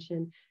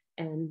comprehension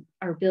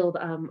or build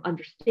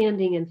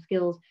understanding and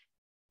skills.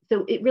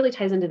 So it really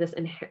ties into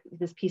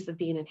this piece of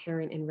being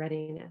inherent in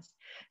readiness.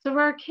 So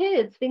for our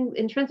kids,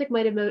 intrinsic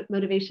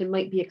motivation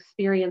might be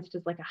experienced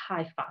as like a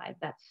high five,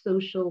 that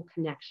social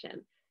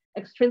connection.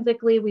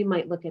 Extrinsically, we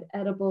might look at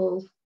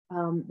edibles.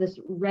 This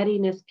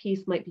readiness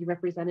piece might be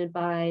represented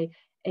by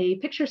a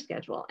picture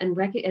schedule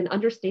and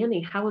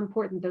understanding how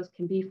important those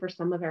can be for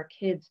some of our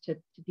kids to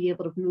be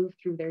able to move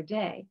through their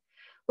day.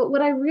 But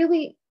what I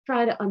really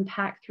try to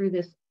unpack through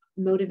this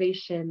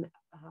motivation,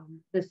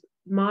 this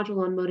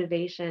module on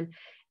motivation,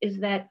 is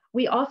that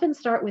we often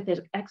start with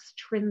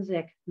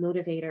extrinsic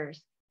motivators.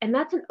 And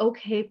that's an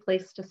okay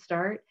place to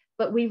start,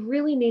 but we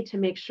really need to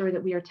make sure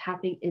that we are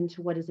tapping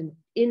into what is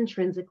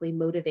intrinsically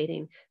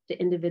motivating to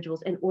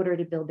individuals in order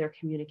to build their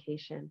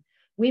communication.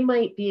 We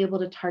might be able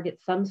to target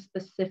some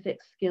specific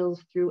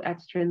skills through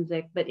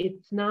extrinsic, but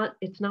it's not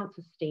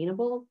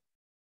sustainable.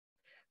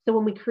 So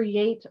when we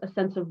create a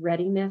sense of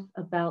readiness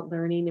about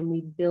learning and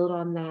we build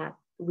on that,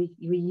 we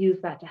use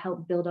that to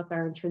help build up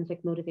our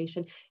intrinsic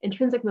motivation.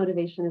 Intrinsic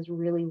motivation is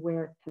really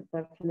where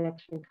the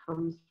connection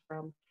comes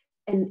from.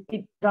 And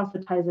it also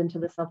ties into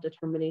the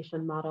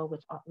self-determination model,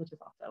 which is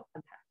also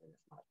unpacked in this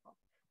module.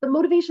 But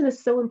motivation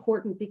is so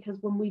important because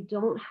when we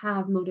don't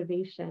have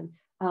motivation,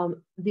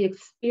 the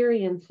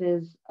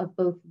experiences of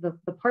both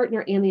the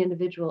partner and the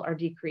individual are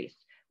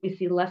decreased. We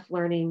see less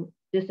learning,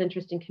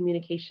 disinterest in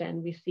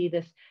communication. We see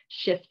this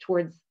shift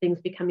towards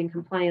things becoming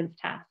compliance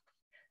tasks.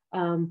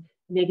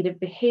 Negative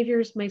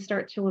behaviors may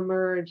start to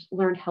emerge.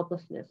 Learned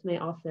helplessness may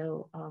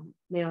also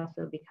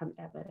become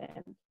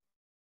evident.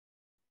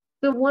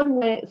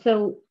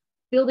 So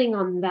building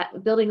on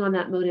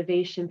that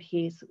motivation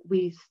piece,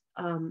 we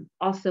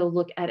also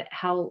look at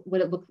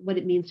what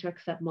it means to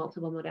accept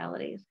multiple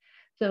modalities.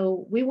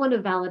 So we want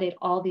to validate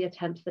all the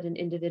attempts that an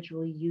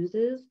individual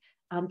uses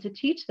to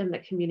teach them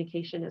that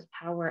communication is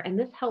power, and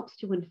this helps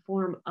to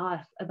inform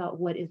us about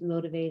what is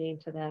motivating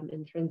to them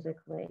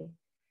intrinsically.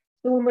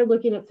 So when we're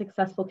looking at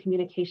successful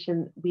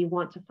communication, we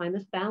want to find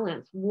this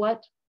balance.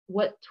 What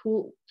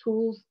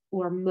tools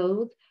or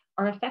modes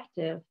are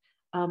effective?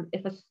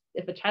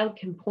 If a child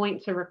can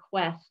point to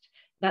request,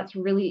 that's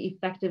really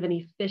effective and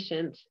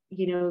efficient.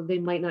 They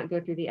might not go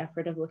through the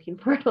effort of looking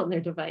for it on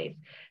their device.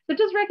 So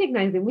just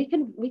recognizing we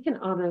can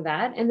honor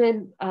that, and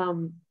then,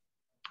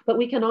 but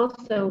we can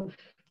also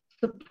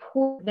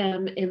support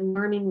them in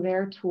learning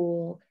their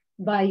tool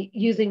by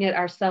using it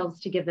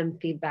ourselves to give them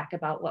feedback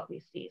about what we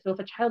see. So if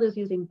a child is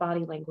using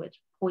body language,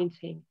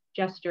 pointing,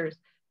 gestures,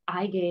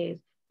 eye gaze,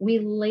 we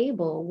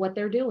label what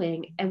they're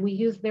doing and we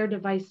use their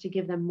device to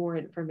give them more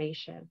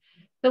information.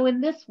 So in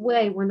this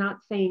way, we're not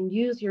saying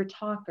use your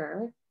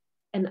talker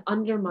and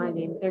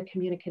undermining their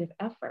communicative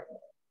effort.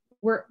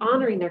 We're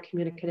honoring their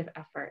communicative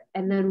effort,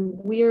 and then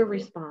we're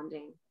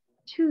responding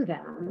to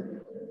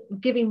them,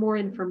 giving more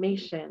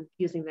information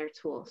using their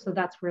tools. So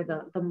that's where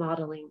the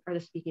modeling or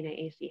the speaking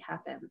AAC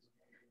happens.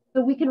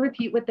 So we can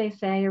repeat what they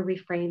say or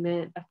reframe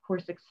it, of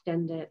course,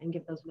 extend it and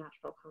give those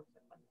natural consequences.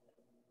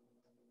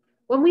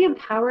 When we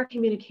empower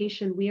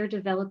communication, we are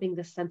developing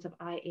this sense of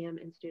I am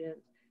in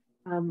students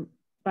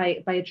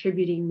by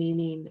attributing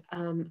meaning.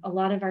 A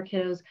lot of our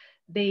kiddos,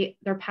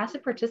 they're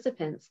passive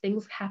participants.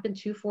 Things happen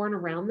to, for, and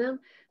around them.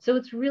 So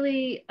it's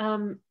really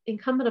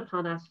incumbent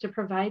upon us to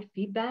provide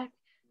feedback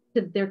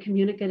to their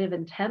communicative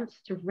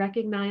intents, to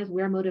recognize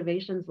where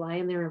motivations lie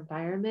in their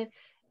environment,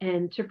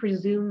 and to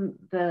presume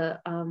that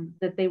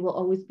they will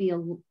always be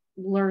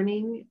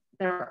learning.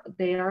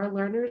 They are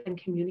learners and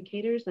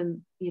communicators,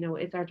 and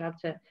it's our job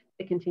to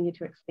continue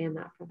to expand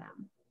that for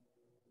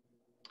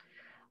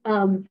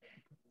them.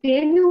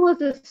 Daniel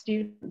was a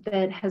student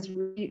that has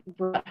really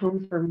brought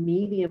home for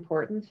me the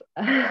importance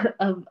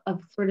of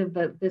sort of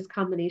this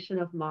combination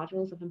of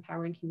modules of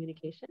empowering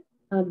communication.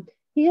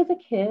 He is a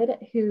kid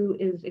who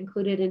is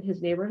included in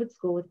his neighborhood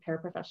school with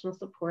paraprofessional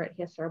support.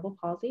 He has cerebral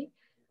palsy.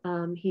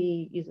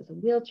 He uses a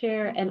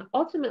wheelchair, and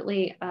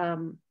ultimately,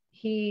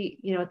 he,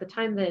 at the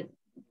time that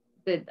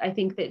I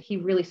think that he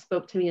really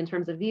spoke to me in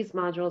terms of these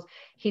modules,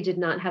 he did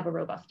not have a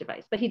robust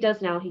device, but he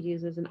does now. He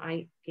uses an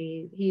eye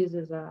gaze. He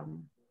uses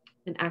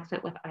an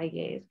accent with eye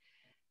gaze.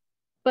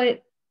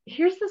 But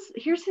here's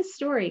his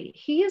story.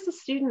 He is a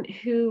student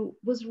who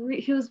was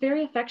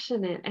very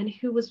affectionate and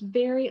who was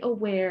very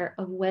aware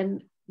of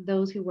when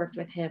those who worked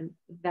with him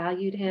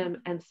valued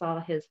him and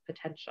saw his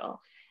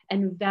potential,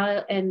 and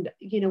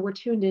were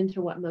tuned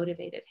into what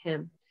motivated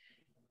him.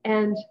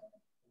 And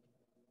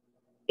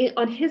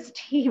on his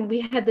team,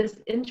 we had this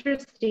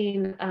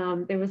interesting,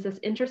 there was this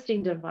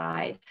interesting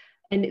divide,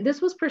 and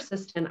this was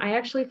persistent. I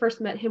actually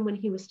first met him when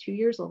he was 2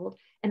 years old.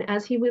 And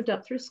as he moved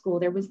up through school,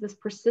 there was this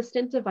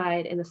persistent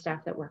divide in the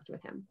staff that worked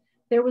with him.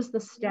 There was the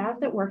staff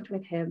that worked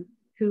with him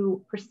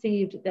who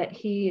perceived that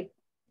he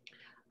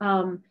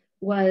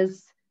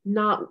was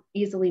not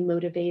easily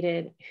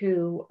motivated,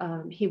 who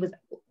he was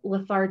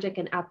lethargic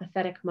and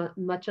apathetic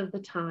much of the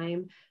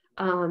time.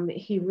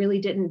 He really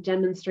didn't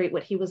demonstrate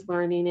what he was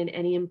learning in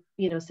any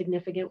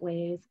significant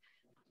ways.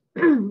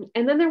 And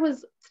then there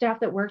was staff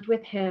that worked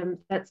with him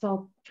that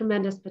saw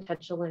tremendous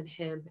potential in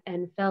him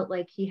and felt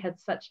like he had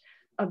such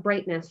a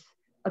brightness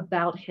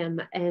about him,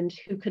 and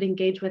who could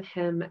engage with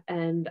him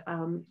and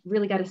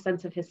really got a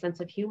sense of his sense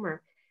of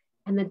humor.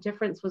 And the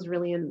difference was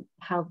really in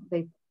how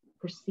they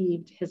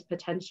perceived his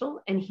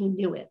potential, and he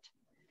knew it.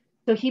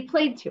 So he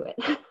played to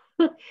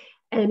it.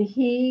 And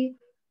he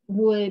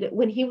would,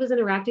 when he was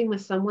interacting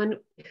with someone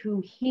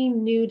who he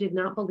knew did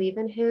not believe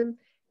in him,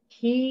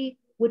 he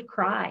would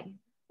cry,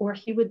 or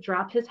he would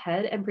drop his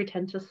head and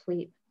pretend to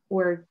sleep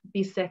or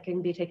be sick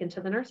and be taken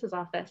to the nurse's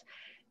office,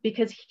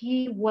 because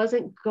he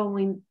wasn't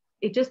going,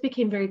 it just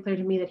became very clear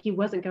to me that he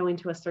wasn't going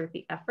to assert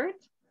the effort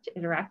to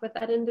interact with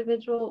that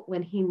individual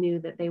when he knew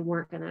that they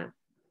weren't gonna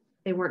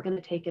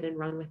take it and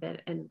run with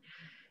it.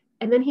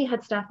 And then he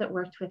had staff that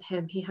worked with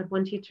him. He had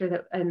one teacher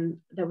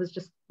that was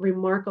just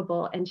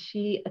remarkable, and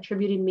she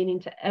attributed meaning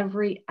to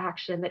every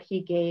action that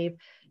he gave.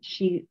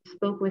 She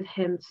spoke with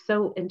him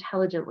so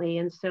intelligently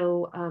and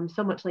so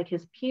much like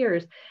his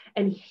peers,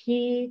 and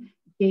he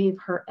gave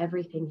her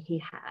everything he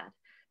had.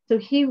 So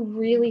he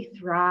really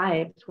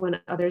thrived when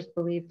others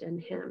believed in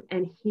him,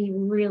 and he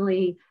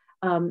really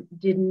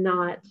did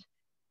not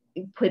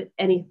assert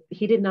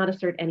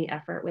any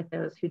effort with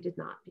those who did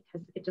not,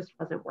 because it just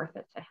wasn't worth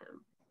it to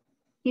him.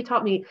 He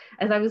taught me,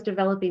 as I was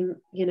developing,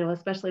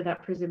 especially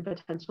that presumed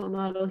potential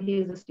model, he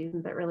is a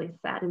student that really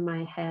sat in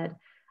my head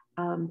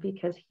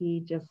because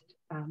he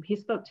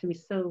spoke to me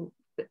so,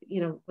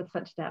 with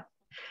such depth.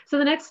 So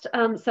the next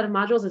set of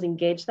modules is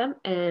engage them.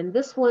 And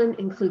this one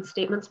includes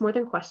statements more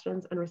than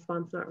questions and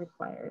response not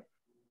required.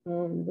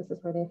 And this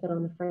is where they fit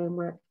on the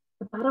framework.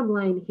 The bottom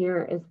line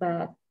here is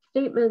that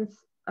statements,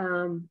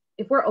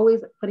 if we're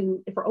always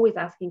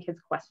asking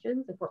kids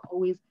questions, if we're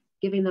always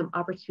giving them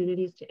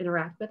opportunities to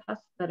interact with us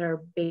that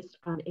are based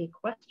on a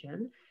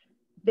question,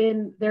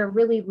 then they're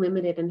really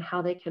limited in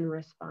how they can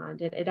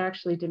respond. It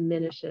actually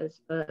diminishes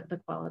the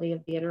quality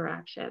of the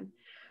interaction.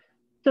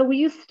 So we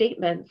use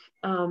statements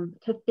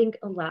to think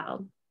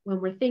aloud. When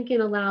we're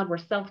thinking aloud, we're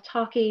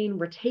self-talking,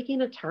 we're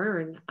taking a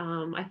turn.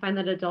 I find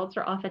that adults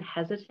are often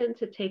hesitant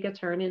to take a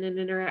turn in an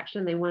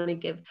interaction. They want to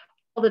give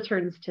all the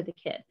turns to the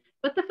kid.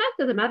 But the fact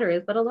of the matter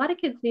is that a lot of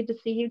kids need to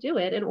see you do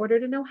it in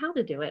order to know how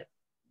to do it.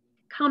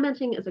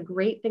 Commenting is a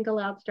great think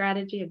aloud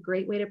strategy, a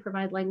great way to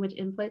provide language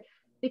input,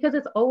 because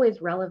it's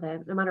always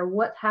relevant. No matter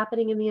what's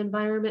happening in the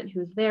environment,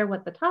 who's there,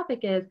 what the topic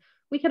is,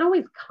 we can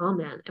always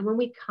comment. And when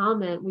we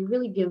comment,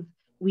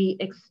 we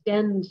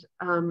extend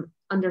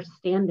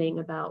understanding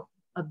about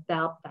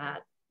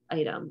that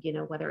item,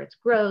 whether it's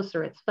gross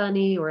or it's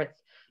funny or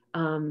it's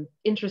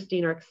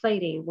interesting or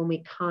exciting. When we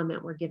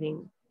comment, we're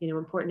giving,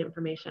 important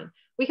information.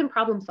 We can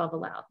problem solve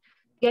aloud.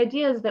 The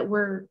idea is that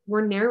we're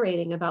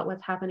narrating about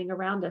what's happening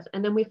around us,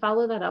 and then we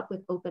follow that up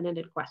with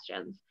open-ended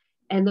questions.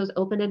 And those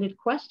open-ended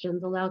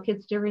questions allow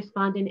kids to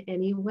respond in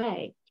any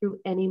way, through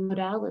any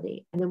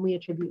modality, and then we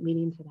attribute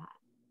meaning to that.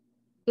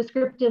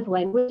 Descriptive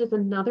language is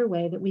another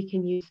way that we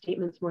can use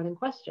statements more than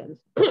questions.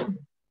 And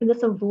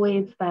this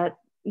avoids that,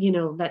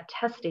 that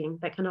testing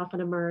that can often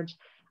emerge.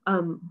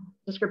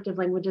 Descriptive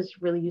language is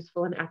really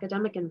useful in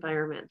academic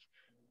environments.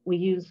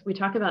 We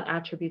talk about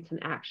attributes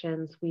and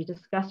actions. We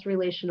discuss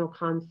relational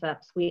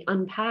concepts. We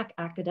unpack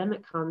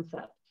academic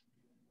concepts.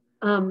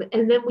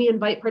 And then we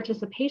invite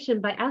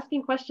participation by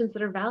asking questions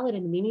that are valid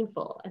and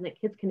meaningful and that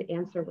kids can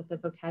answer with the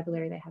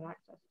vocabulary they have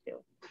access to.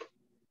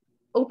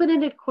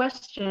 Open-ended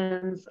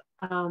questions,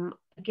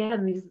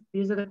 again,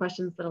 these are the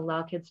questions that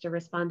allow kids to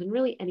respond in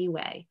really any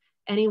way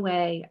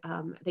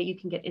that you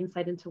can get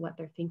insight into what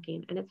they're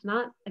thinking. And it's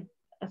not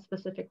a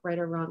specific right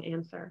or wrong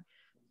answer.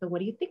 So what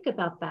do you think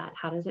about that?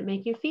 How does it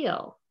make you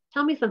feel?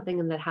 Tell me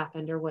something that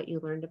happened or what you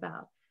learned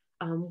about.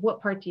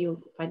 What part do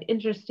you find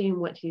interesting?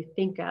 What do you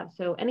think of?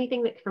 So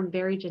anything that from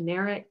very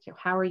generic to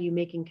how are you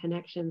making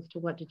connections to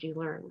what did you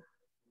learn?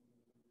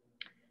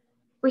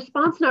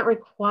 Response not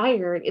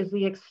required is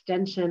the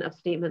extension of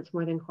statements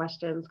more than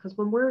questions, because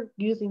when we're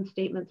using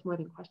statements more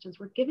than questions,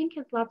 we're giving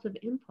kids lots of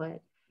input.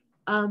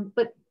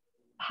 But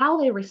how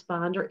they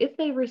respond, or if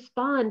they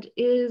respond,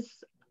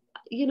 is,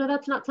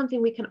 that's not something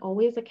we can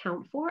always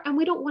account for. And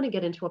we don't want to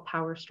get into a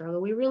power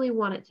struggle. We really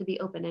want it to be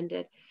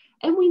open-ended.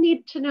 And we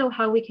need to know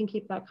how we can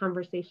keep that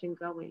conversation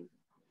going.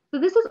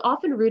 So this is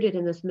often rooted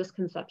in this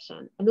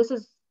misconception. And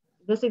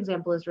this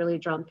example is really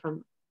drawn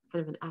from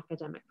kind of an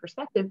academic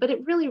perspective, but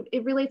it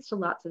relates to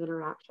lots of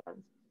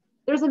interactions.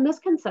 There's a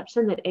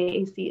misconception that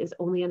AAC is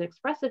only an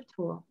expressive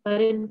tool,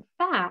 but in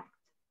fact,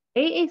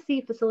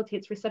 AAC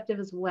facilitates receptive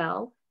as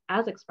well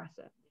as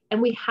expressive. And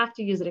we have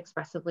to use it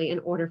expressively in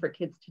order for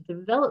kids to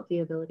develop the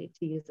ability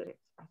to use it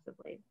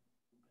expressively.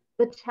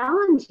 The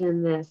challenge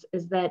in this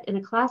is that in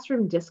a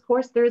classroom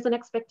discourse, there is an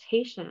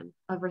expectation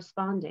of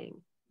responding.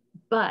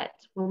 But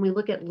when we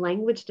look at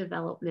language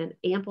development,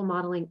 ample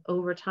modeling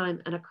over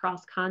time and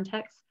across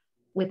contexts,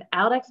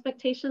 without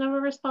expectation of a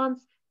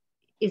response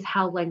is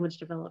how language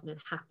development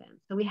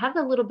happens. So we have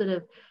a little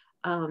bit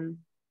of,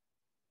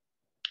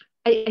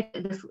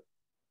 this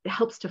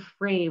helps to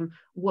frame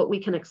what we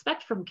can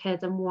expect from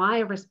kids and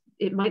why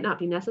it might not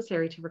be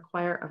necessary to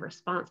require a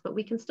response, but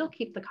we can still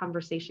keep the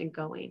conversation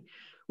going.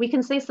 We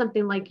can say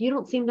something like, you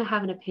don't seem to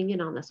have an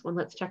opinion on this one,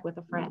 let's check with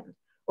a friend.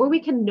 Or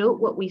we can note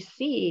what we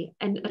see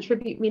and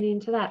attribute meaning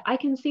to that. I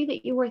can see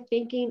that you were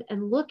thinking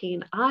and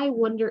looking, I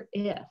wonder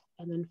if,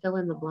 and then fill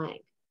in the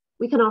blank.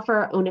 We can offer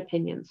our own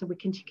opinions, so we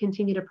can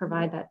continue to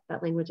provide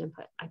that language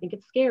input. I think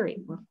it's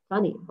scary, or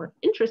funny, or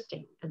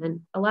interesting, and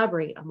then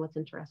elaborate on what's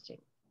interesting.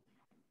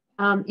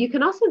 You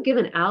can also give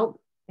an out,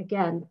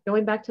 again,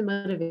 going back to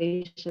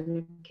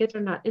motivation. If kids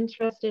are not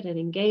interested and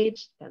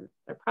engaged, then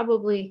they're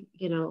probably,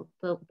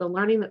 the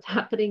learning that's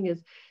happening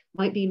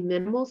might be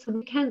minimal. So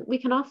we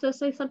can also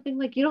say something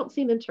like, you don't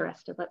seem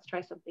interested, let's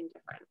try something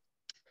different.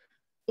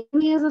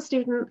 Amy is a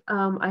student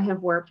I have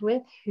worked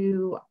with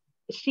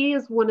she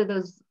is one of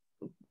those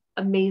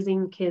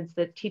amazing kids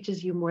that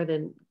teaches you more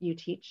than you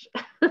teach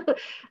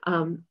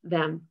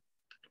them.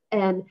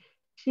 And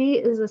she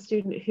is a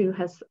student who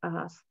has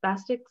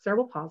spastic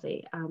cerebral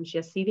palsy. She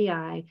has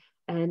CVI,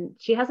 and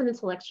she has an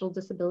intellectual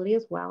disability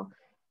as well.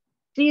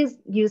 She is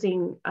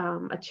using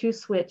a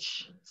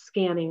 2-switch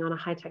scanning on a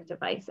high-tech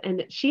device,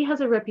 and she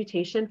has a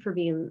reputation for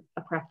being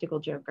a practical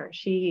joker.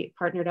 She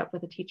partnered up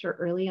with a teacher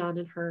early on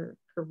in her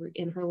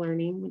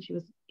learning when she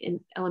was in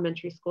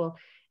elementary school,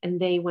 and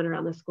they went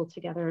around the school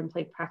together and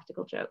played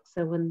practical jokes.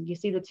 So when you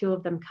see the two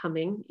of them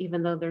coming,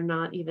 even though they're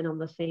not even on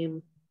the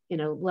same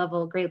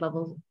grade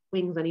level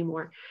wings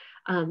anymore,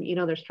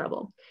 there's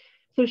trouble.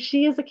 So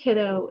she is a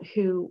kiddo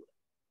who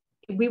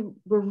we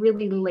were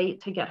really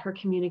late to get her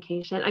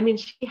communication. I mean,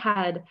 she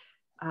had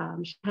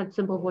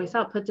simple voice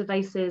output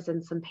devices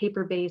and some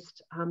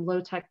paper-based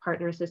low-tech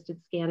partner-assisted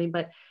scanning,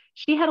 but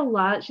she's had a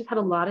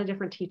lot of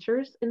different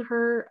teachers in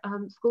her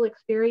school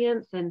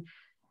experience, and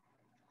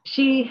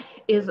she's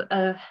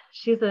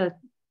a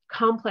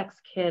complex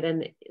kid,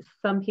 and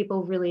some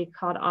people really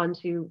caught on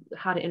to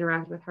how to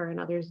interact with her and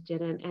others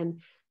didn't.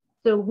 And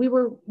so we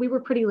were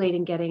pretty late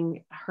in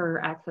getting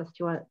her access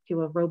to a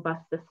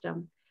robust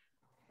system.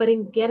 But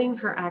in getting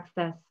her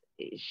access,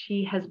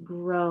 she has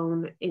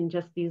grown in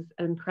just these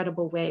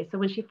incredible ways. So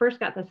when she first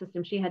got the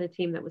system, she had a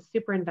team that was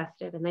super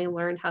invested, and they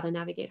learned how to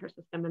navigate her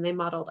system, and they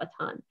modeled a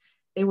ton.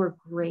 They were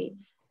great.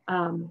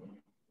 And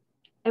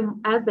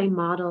as they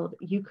modeled,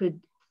 you could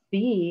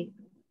see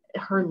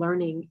her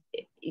learning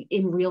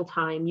in real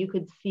time. You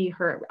could see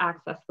her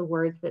access the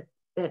words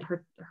that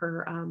her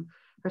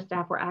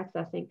staff were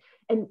accessing.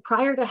 And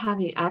prior to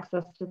having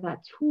access to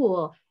that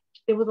tool,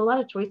 there was a lot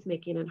of choice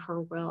making in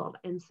her world.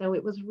 And so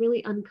it was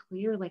really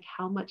unclear like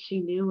how much she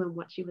knew and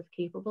what she was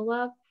capable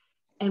of.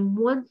 And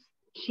once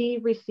she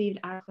received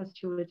access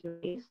to a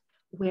device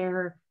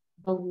where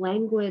the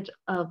language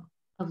of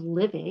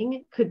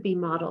living could be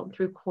modeled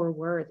through core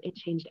words, it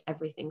changed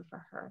everything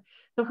for her.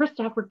 So her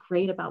staff were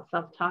great about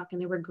self-talk,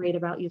 and they were great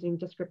about using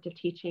descriptive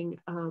teaching.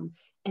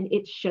 And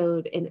it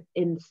showed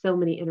in so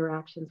many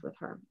interactions with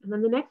her. And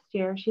then the next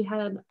year, she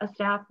had a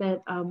staff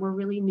that were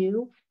really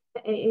new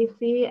to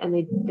AAC, and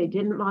they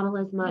didn't model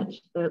as much.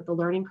 The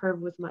learning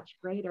curve was much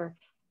greater.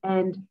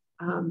 And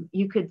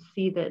you could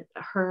see that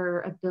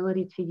her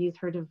ability to use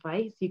her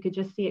device, you could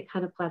just see it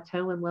kind of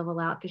plateau and level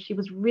out, because she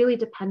was really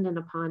dependent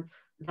upon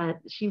that.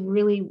 She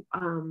really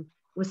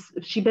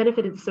she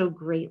benefited so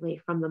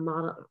greatly from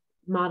the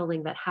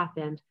modeling that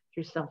happened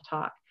through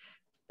self-talk.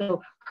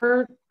 So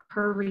her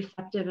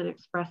receptive and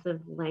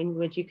expressive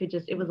language, you could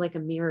just, it was like a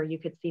mirror. You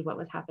could see what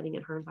was happening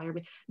in her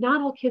environment.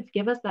 Not all kids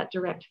give us that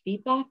direct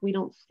feedback. We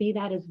don't see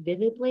that as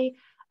vividly.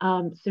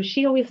 So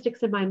she always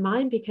sticks in my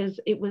mind because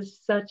it was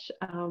such,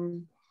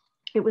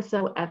 it was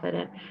so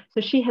evident.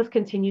 So she has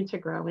continued to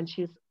grow, and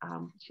she's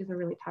a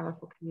really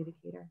powerful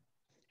communicator.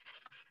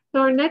 So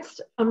our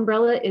next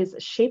umbrella is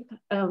shaping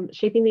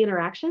the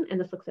interaction,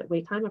 and this looks at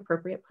wait time,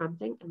 appropriate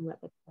prompting, and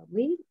let the child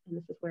lead, and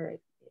this is where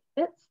it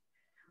fits.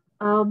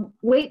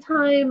 Wait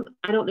time,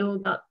 I don't know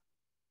about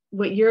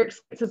what your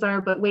experiences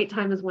are, but wait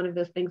time is one of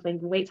those things. Like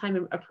wait time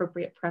and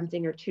appropriate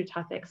prompting are two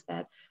topics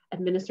that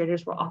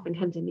administrators will often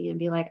come to me and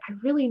be like, I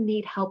really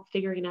need help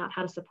figuring out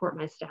how to support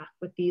my staff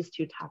with these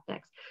two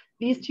topics.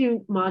 These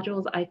two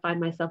modules I find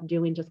myself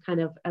doing just kind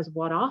of as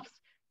one-offs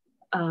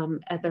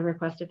at the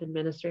request of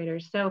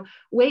administrators. So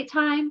wait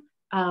time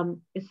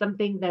is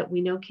something that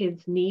we know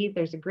kids need.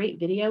 There's a great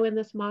video in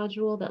this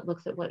module that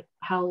looks at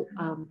how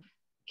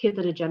kids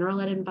in a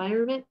general ed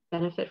environment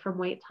benefit from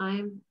wait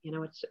time. You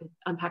know, it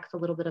unpacks a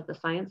little bit of the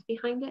science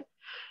behind it.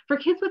 For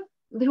kids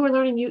who are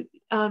learning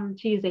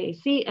to use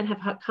AAC and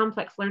have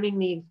complex learning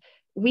needs,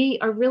 we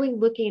are really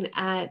looking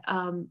at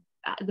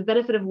the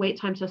benefit of wait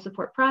time to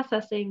support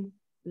processing,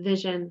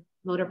 vision,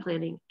 motor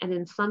planning, and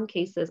in some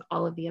cases,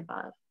 all of the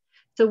above.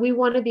 So we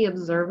want to be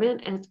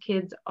observant as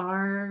kids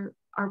are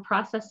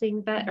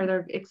processing that, or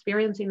they're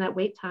experiencing that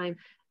wait time,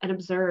 and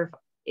observe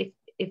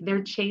if there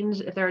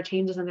are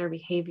changes in their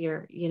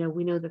behavior. You know,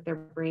 we know that their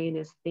brain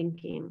is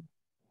thinking.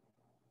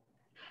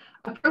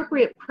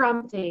 Appropriate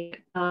prompting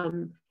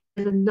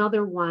is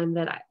another one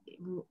that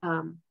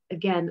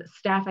again,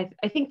 staff,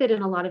 I think that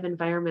in a lot of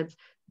environments,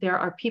 there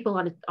are people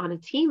on a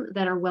team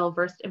that are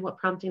well-versed in what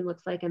prompting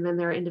looks like, and then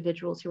there are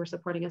individuals who are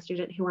supporting a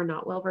student who are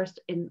not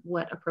well-versed in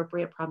what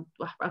appropriate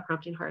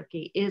prompting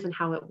hierarchy is and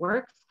how it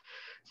works.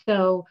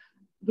 So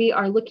we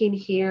are looking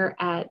here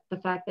at the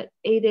fact that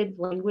aided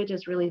language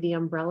is really the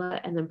umbrella,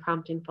 and then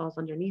prompting falls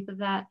underneath of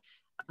that.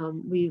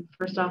 We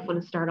first off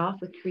want to start off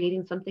with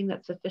creating something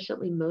that's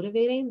sufficiently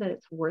motivating that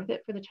it's worth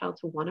it for the child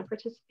to want to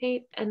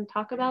participate and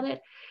talk about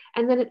it.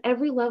 And then at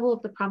every level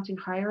of the prompting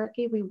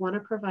hierarchy, we want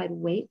to provide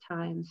wait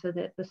time so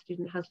that the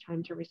student has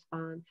time to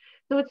respond.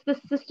 So it's the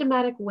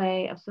systematic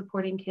way of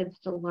supporting kids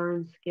to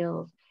learn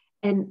skills,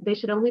 and they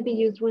should only be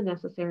used when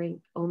necessary,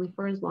 only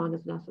for as long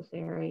as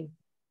necessary.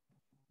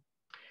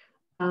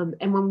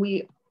 And when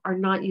we are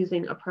not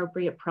using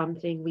appropriate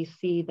prompting, we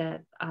see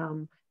that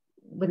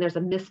when there's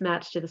a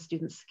mismatch to the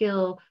student's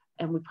skill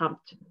and we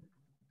prompt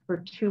for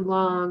too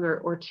long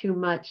or too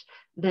much,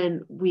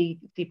 then we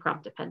see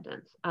prompt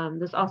dependence.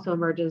 This also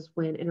emerges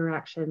when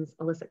interactions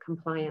elicit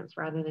compliance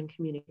rather than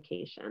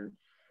communication.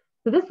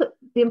 So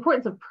the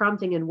importance of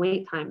prompting and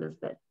wait time is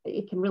that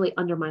it can really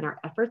undermine our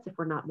efforts if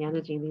we're not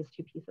managing these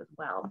two pieces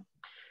well.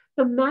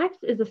 So Max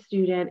is a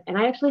student, and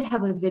I actually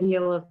have a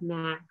video of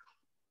Max,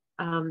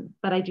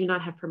 but I do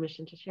not have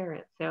permission to share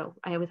it. So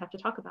I always have to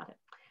talk about it.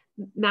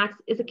 Max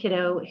is a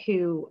kiddo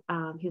who,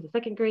 he's a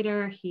second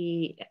grader.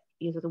 He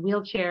uses a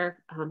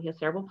wheelchair. He has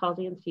cerebral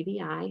palsy and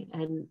CBI,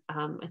 and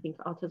I think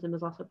autism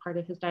is also part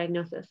of his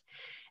diagnosis.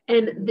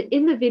 And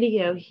in the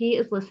video, he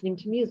is listening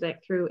to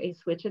music through a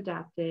switch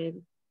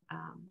adapted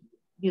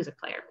music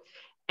player.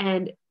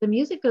 And the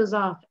music goes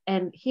off,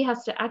 and he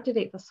has to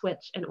activate the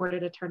switch in order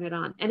to turn it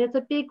on. And it's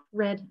a big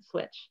red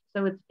switch.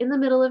 So it's in the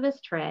middle of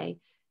his tray.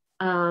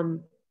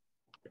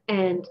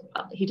 And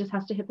he just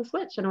has to hit the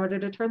switch in order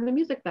to turn the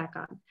music back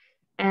on.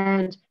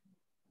 And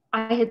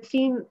I had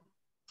seen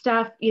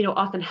staff, you know,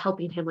 often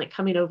helping him, like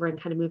coming over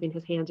and kind of moving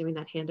his hand, doing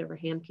that hand over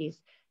hand piece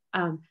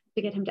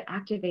to get him to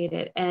activate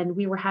it. And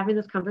we were having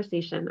this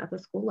conversation at the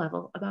school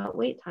level about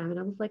wait time. And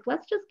I was like,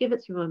 let's just give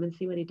it to him and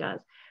see what he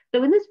does.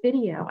 So in this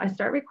video, I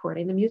start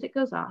recording, the music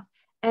goes off,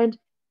 and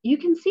you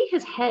can see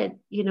his head,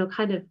 you know,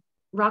 kind of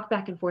rock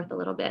back and forth a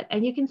little bit.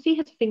 And you can see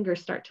his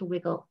fingers start to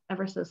wiggle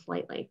ever so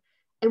slightly.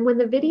 And when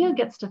the video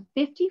gets to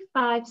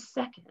 55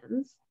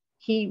 seconds,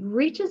 he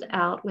reaches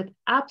out with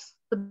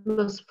the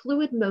most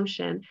fluid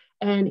motion,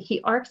 and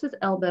he arcs his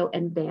elbow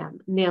and bam,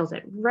 nails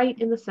it right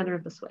in the center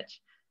of the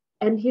switch.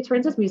 And he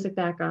turns his music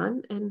back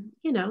on, and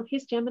you know,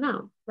 he's jamming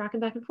out, rocking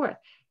back and forth.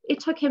 It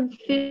took him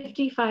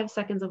 55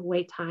 seconds of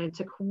wait time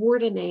to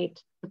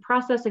coordinate the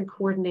process and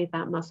coordinate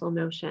that muscle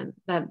motion,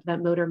 that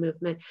motor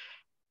movement.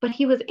 But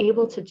he was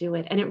able to do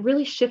it. And it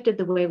really shifted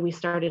the way we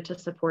started to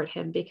support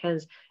him,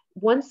 because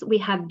once we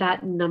had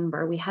that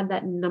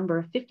number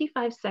of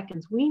 55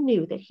 seconds, we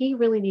knew that he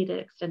really needed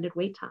extended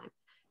wait time.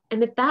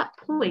 And at that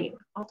point,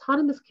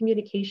 autonomous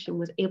communication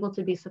was able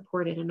to be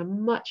supported in a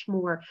much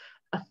more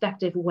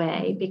effective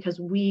way, because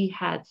we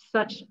had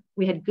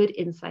good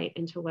insight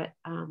into what,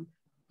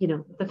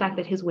 the fact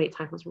that his wait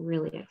time was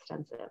really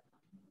extensive.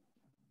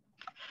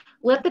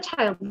 Let the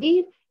Child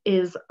Lead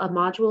is a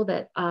module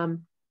that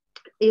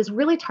is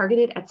really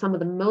targeted at some of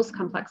the most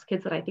complex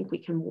kids that I think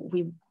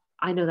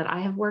I know that I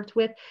have worked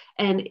with.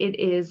 And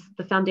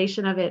the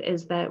foundation of it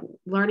is that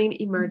learning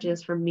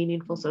emerges from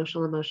meaningful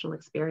social emotional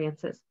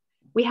experiences.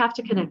 We have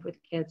to connect with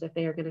kids if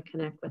they are going to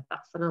connect with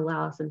us and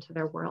allow us into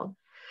their world.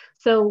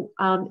 So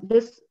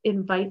this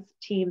invites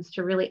teams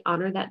to really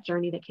honor that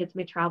journey that kids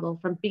may travel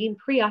from being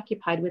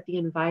preoccupied with the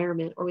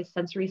environment or with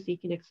sensory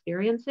seeking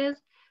experiences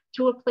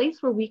to a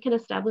place where we can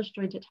establish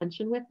joint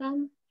attention with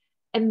them.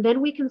 And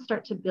then we can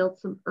start to build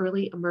some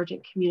early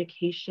emergent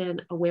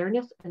communication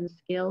awareness and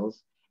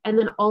skills. And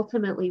then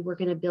ultimately, we're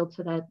going to build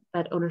to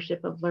that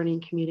ownership of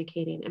learning,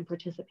 communicating, and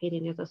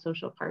participating as a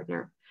social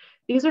partner.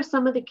 These are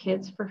some of the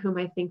kids for whom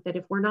I think that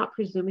if we're not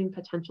presuming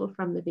potential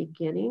from the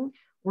beginning,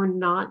 we're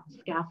not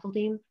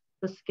scaffolding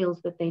the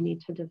skills that they need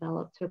to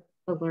develop to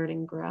learn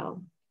and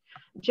grow.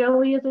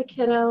 Joey is a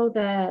kiddo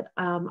that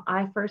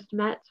I first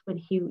met when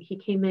he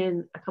came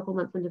in a couple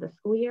months into the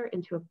school year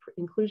into an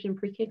inclusion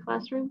pre-K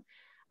classroom.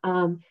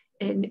 And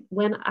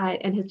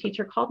his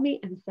teacher called me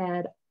and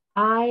said,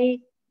 I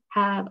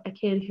have a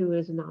kid who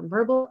is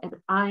nonverbal and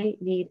I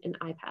need an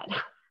iPad.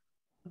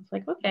 I was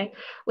like, okay,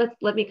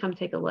 let me come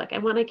take a look.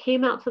 And when I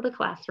came out to the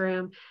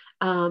classroom,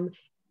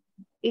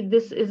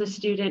 this is a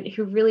student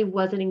who really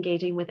wasn't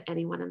engaging with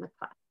anyone in the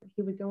class.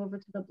 He would go over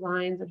to the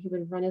blinds and he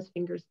would run his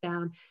fingers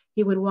down.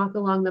 He would walk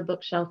along the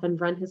bookshelf and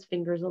run his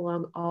fingers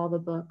along all the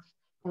books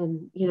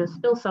and,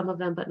 spill some of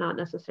them, but not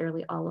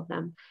necessarily all of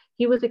them.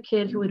 He was a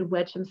kid who would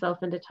wedge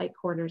himself into tight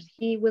corners.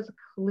 He was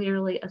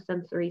clearly a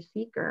sensory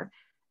seeker.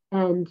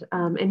 And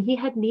he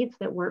had needs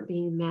that weren't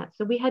being met.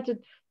 So we had to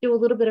do a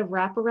little bit of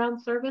wraparound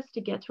service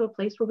to get to a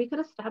place where we could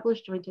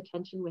establish joint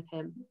attention with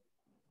him.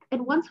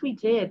 And once we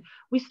did,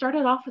 we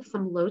started off with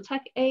some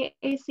low-tech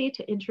AAC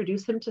to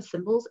introduce him to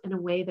symbols in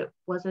a way that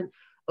wasn't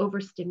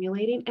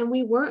overstimulating. And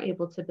we were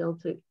able to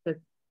build to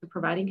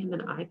providing him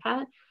an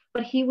iPad,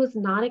 but he was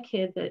not a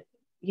kid that,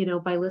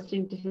 by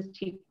listening to his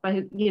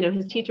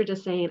teacher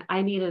just saying,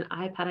 I need an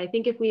iPad. I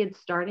think if we had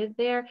started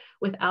there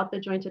without the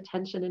joint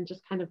attention and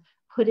just kind of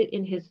put it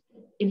in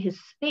his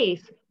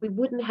space, we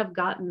wouldn't have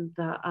gotten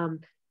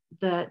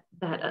that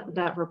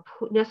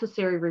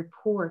necessary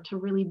rapport to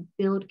really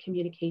build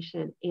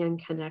communication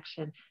and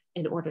connection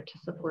in order to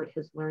support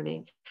his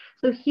learning.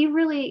 So he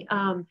really,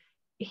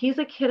 he's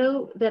a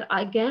kiddo that,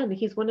 again,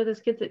 he's one of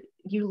those kids that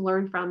you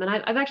learn from. And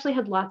I've actually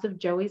had lots of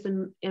Joeys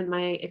in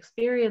my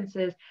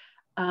experiences,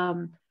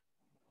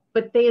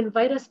 but they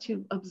invite us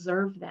to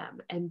observe them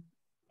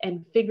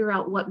and figure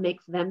out what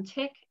makes them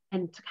tick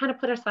and to kind of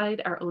put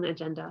aside our own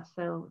agenda.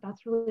 So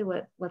that's really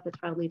what the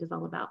Child Lead is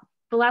all about.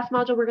 The last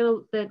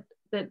module that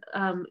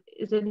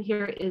is in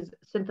here is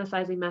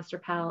synthesizing Master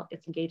Pal.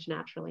 It's engage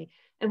naturally.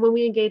 And when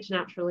we engage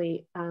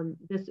naturally,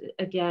 this,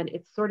 again,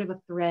 it's sort of a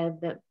thread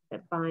that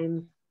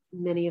binds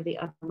many of the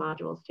other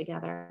modules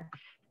together.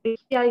 The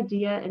key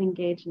idea in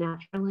engage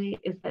naturally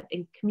is that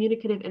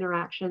communicative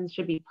interactions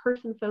should be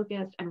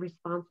person-focused and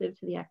responsive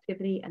to the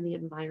activity and the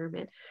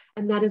environment.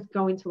 And that is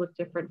going to look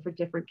different for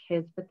different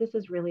kids, but this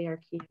is really our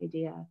key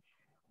idea.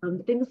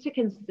 Things to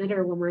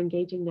consider when we're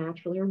engaging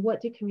naturally are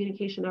what do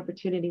communication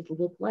opportunities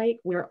look like?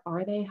 Where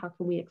are they? How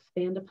can we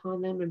expand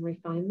upon them and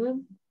refine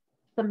them?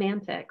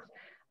 Semantics.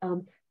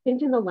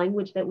 Changing the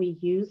language that we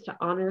use to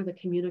honor the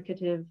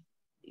communicative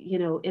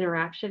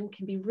interaction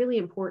can be really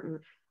important.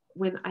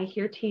 When I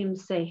hear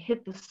teams say,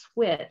 hit the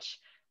switch,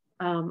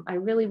 I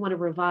really want to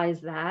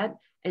revise that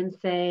and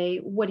say,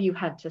 what do you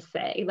have to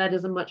say? That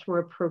is a much more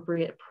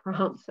appropriate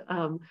prompt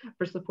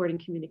for supporting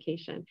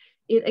communication.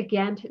 It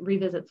again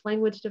revisits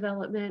language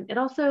development. It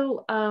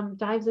also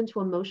dives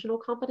into emotional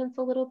competence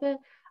a little bit.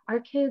 Our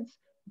kids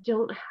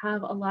don't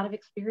have a lot of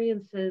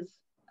experiences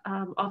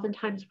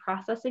oftentimes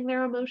processing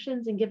their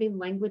emotions and giving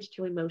language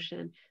to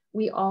emotion.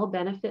 We all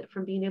benefit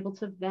from being able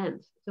to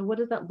vent. So what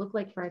does that look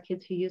like for our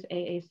kids who use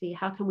AAC?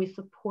 How can we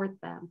support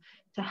them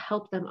to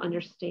help them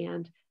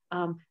understand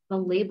the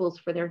labels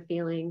for their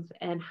feelings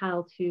and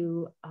how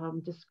to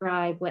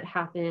describe what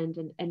happened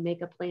and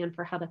make a plan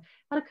for how to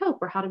cope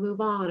or how to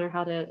move on or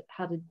how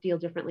to deal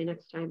differently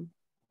next time.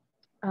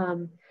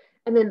 And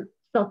then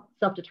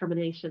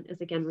self-determination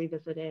is again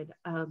revisited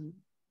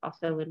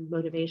also in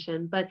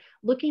motivation, but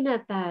looking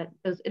at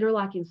those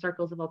interlocking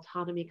circles of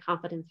autonomy,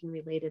 competence, and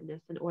relatedness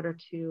in order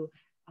to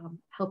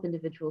help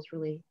individuals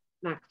really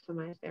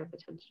maximize their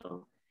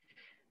potential.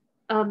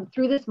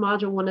 Through this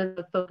module, one of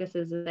the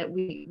focuses is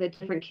that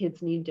different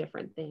kids need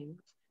different things.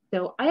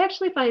 So I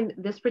actually find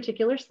this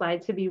particular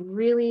slide to be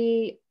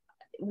really,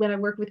 when I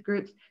work with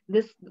groups,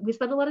 we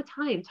spend a lot of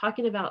time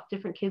talking about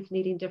different kids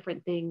needing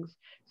different things.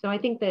 So I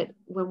think that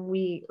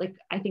when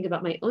I think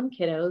about my own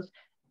kiddos,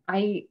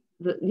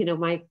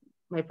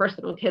 my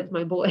personal kids,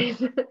 my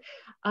boys,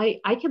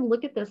 I can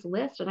look at this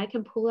list and I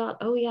can pull out,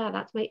 oh yeah,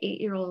 that's my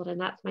 8-year-old and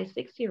that's my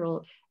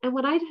 6-year-old. And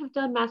when I have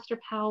done Master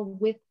PAL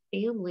with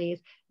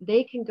families,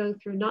 they can go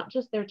through not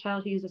just their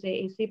child who uses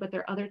AAC, but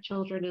their other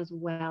children as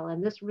well.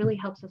 And this really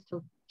helps us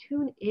to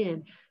tune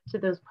in to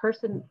those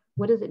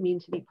what does it mean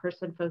to be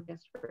person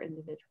focused for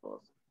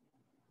individuals?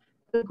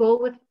 The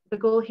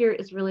goal here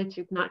is really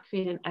to not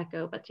create an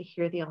echo, but to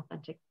hear the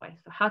authentic voice.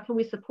 So how can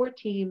we support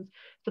teams,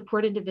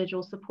 support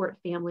individuals, support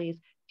families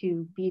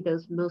to be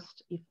those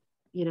most,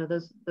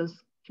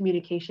 those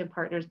communication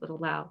partners that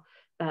allow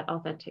that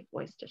authentic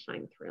voice to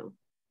shine through?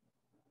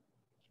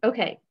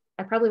 Okay,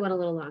 I probably went a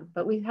little long,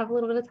 but we have a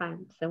little bit of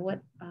time. So I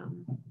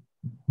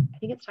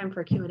think it's time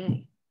for a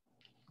Q&A.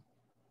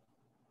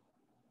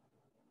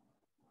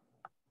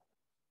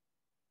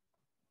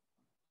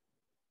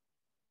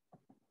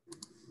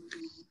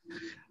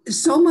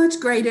 So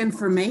much great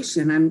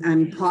information.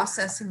 I'm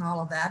processing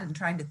all of that and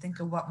trying to think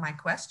of what my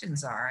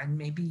questions are, and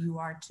maybe you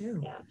are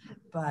too. Yeah.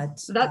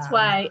 But that's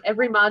why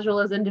every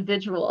module is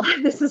individual.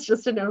 This is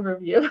just an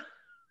overview.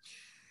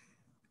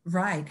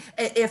 Right.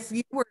 If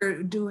you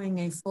were doing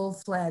a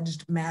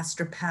full-fledged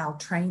Master PAL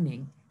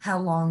training, how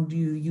long do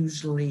you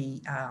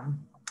usually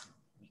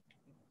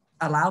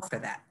allow for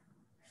that?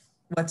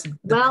 What's the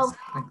well?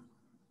 best?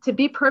 To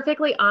be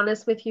perfectly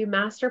honest with you,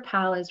 Master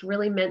PAL is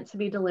really meant to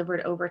be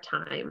delivered over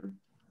time.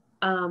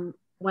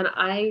 When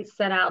I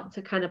set out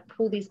to kind of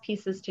pull these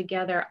pieces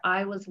together,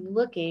 I was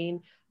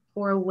looking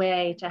for a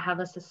way to have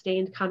a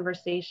sustained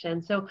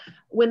conversation. So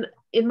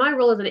in my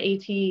role as an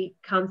AT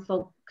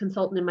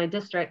consultant in my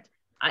district,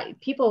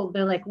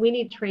 they're like, we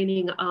need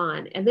training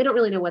on, and they don't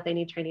really know what they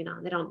need training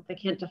on. They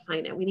can't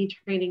define it. We need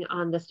training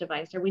on this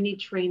device, or we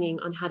need training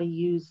on how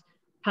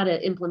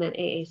to implement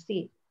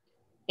AAC.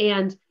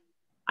 And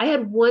I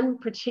had one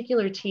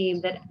particular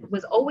team that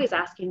was always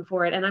asking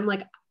for it. And I'm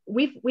like,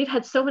 we've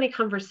had so many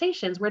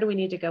conversations. Where do we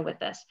need to go with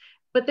this?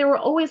 But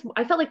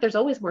I felt like there's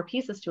always more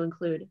pieces to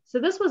include. So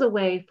this was a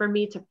way for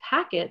me to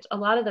package a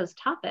lot of those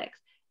topics.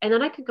 And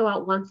then I could go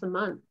out once a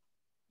month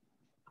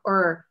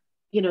or,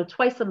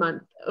 twice a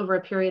month over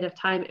a period of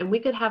time, and we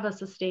could have a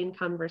sustained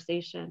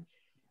conversation.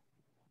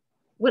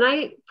 When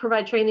I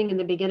provide training in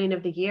the beginning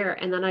of the year,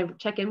 and then I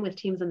check in with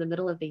teams in the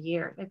middle of the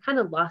year, they've kind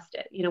of lost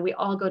it. We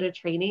all go to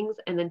trainings,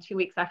 and then 2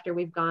 weeks after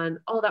we've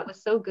gone, oh, that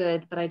was so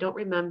good, but I don't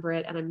remember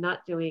it, and I'm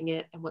not doing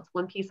it. And what's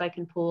one piece I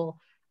can pull?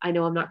 I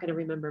know I'm not going to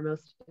remember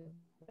most of it.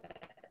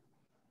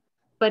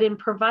 But in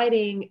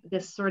providing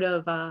this sort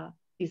of like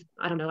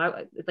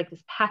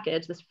this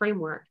package, this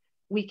framework,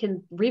 we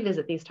can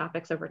revisit these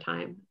topics over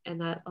time,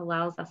 and that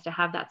allows us to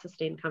have that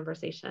sustained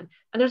conversation.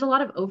 And there's a lot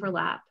of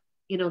overlap.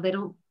 They've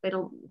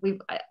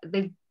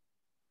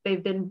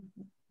been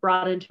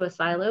brought into a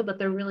silo, but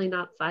they're really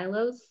not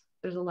silos.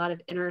 There's a lot of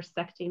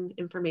intersecting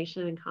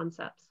information and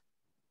concepts.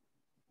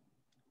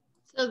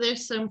 So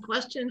there's some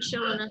questions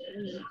showing up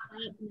in the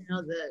chat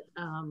now that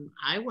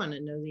I want to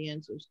know the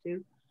answers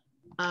to.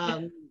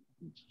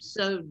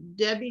 So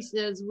Debbie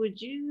says,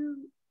 would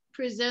you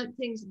present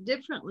things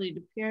differently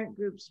to parent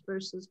groups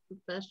versus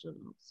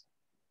professionals?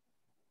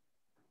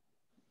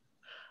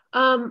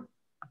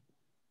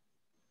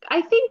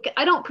 I think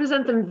I don't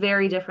present them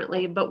very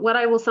differently, but what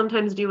I will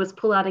sometimes do is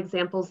pull out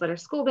examples that are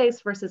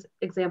school-based versus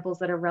examples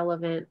that are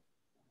relevant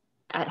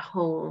at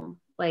home,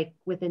 like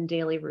within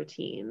daily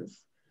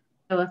routines.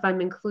 So if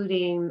I'm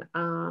including,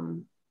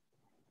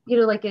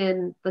 like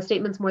in the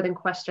statements more than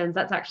questions,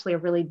 that's actually a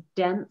really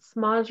dense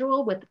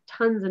module with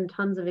tons and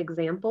tons of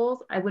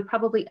examples. I would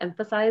probably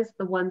emphasize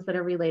the ones that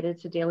are related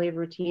to daily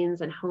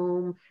routines and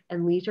home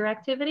and leisure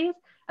activities,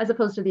 as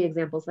opposed to the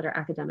examples that are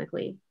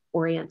academically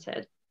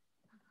oriented.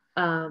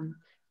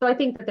 So I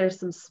think that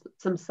there's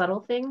some subtle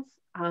things.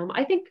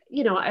 I think,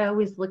 I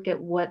always look at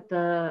what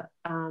I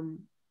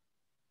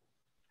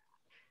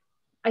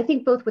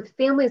think both with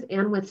families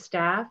and with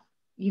staff,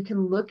 you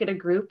can look at a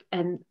group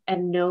and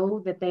know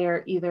that they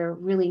are either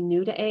really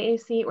new to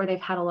AAC or they've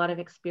had a lot of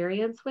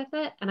experience with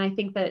it. And I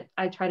think that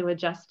I try to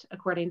adjust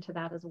according to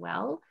that as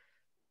well.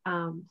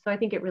 So I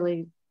think it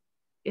really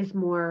is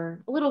a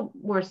little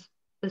more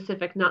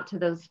specific, not to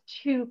those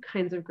two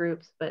kinds of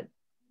groups, but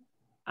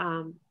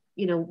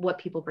what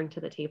people bring to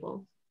the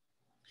table.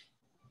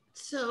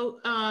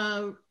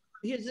 So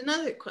here's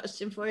another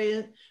question for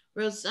you.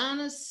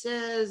 Rosanna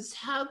says,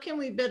 how can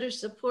we better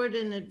support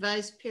and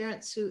advise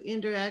parents who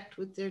interact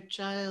with their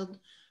child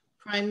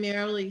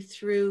primarily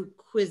through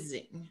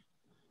quizzing?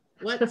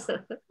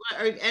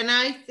 And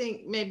I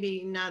think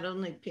maybe not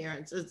only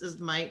parents, this is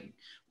my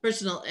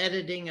personal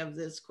editing of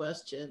this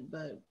question,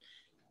 but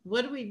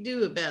what do we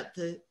do about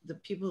the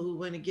people who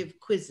want to give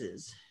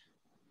quizzes?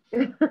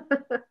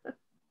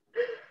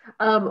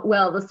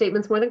 Well, the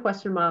statements more than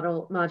question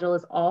module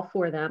is all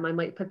for them. I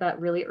might put that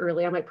really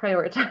early. I might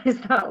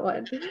prioritize that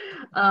one.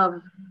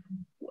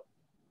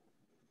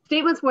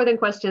 Statements more than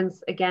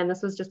questions, again,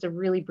 this was just a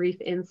really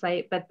brief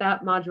insight, but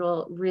that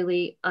module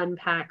really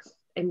unpacks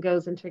and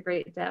goes into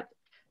great depth.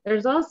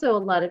 There's also a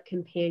lot of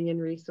companion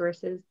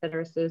resources that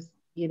are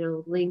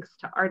links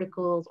to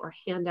articles or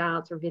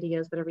handouts or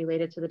videos that are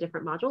related to the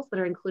different modules that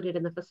are included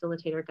in the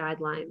facilitator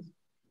guidelines.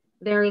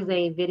 There is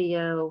a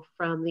video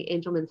from the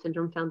Angelman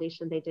Syndrome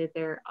Foundation. They did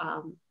their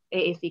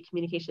AAC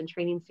communication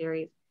training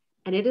series,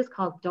 and it is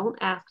called Don't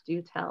Ask,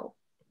 Do Tell.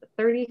 It's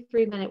a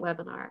 33-minute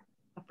webinar.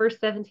 The first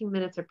 17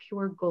 minutes are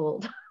pure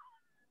gold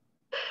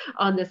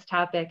on this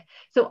topic.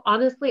 So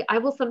honestly, I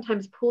will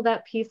sometimes pull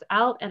that piece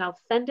out and I'll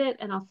send it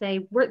and I'll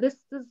say, this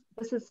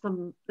is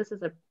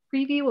a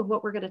preview of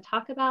what we're going to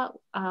talk about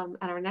at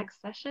our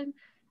next session.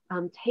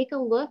 Take a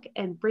look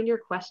and bring your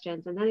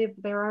questions, and then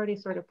they're already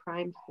sort of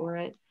primed for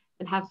it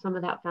and have some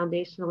of that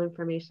foundational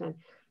information.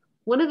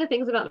 One of the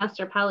things about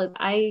MasterPal is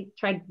I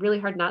tried really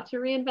hard not to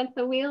reinvent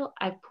the wheel.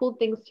 I've pulled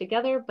things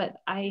together, but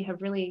I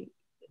have really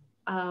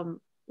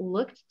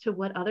looked to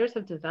what others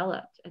have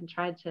developed and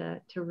tried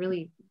to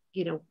really,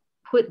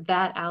 put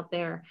that out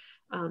there,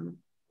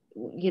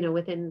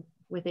 within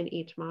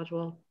each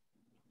module.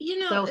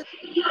 So,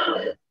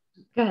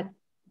 go ahead.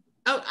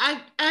 Oh,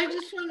 I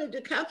just wanted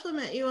to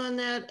compliment you on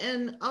that,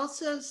 and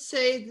also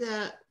say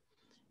that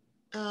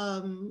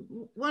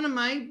one of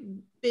my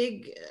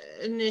big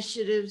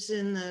initiatives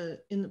in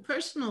the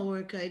personal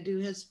work I do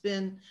has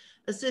been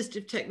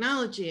assistive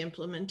technology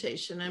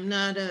implementation. I'm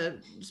not a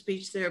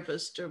speech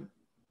therapist, or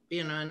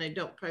and I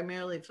don't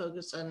primarily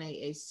focus on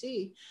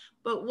AAC,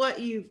 but what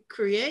you've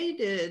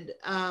created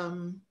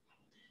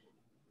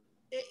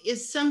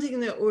is something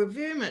that we're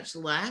very much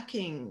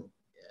lacking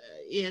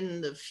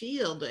in the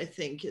field, I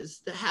think,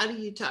 is how do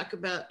you talk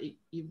about,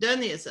 you've done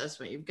the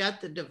assessment, you've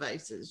got the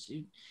devices,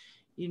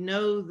 you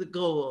know the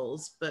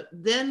goals, but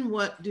then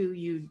what do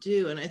you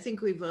do? And I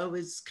think we've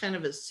always kind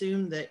of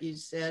assumed that you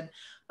said,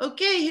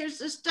 okay, here's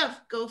the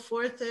stuff, go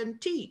forth and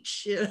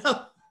teach,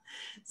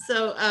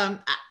 So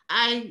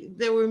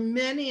there were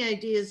many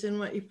ideas in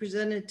what you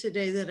presented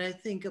today that I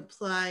think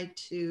apply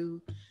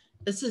to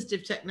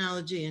assistive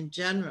technology in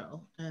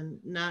general, and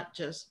not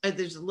just,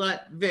 there's a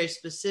lot very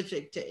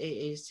specific to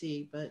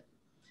AAC, but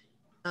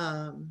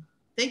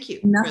thank you.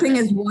 Nothing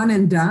is one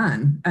and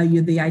done.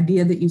 The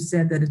idea that you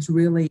said that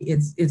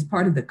it's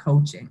part of the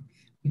coaching,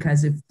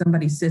 because if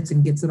somebody sits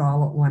and gets it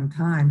all at one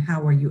time,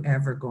 how are you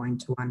ever going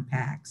to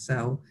unpack?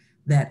 So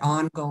that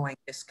ongoing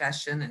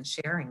discussion and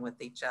sharing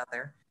with each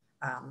other,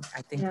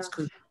 I think is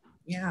cool.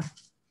 Yeah.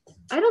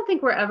 I don't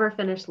think we're ever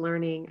finished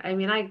learning. I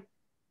mean, I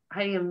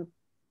am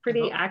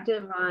pretty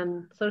active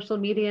on social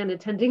media and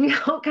attending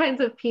all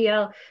kinds of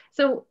PL.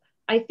 So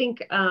I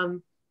think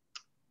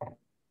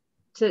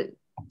to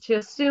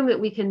assume that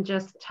we can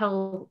just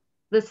tell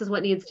this is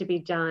what needs to be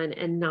done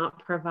and not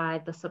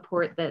provide the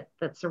support that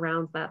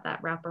surrounds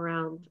that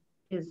wraparound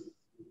is,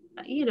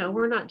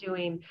 we're not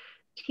doing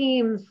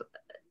teams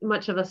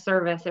much of a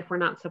service if we're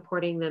not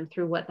supporting them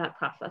through what that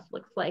process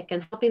looks like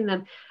and helping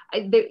them.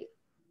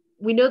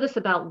 We know this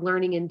about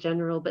learning in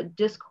general, but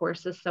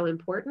discourse is so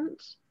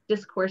important.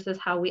 Discourse is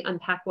how we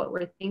unpack what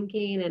we're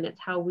thinking, and it's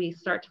how we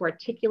start to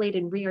articulate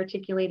and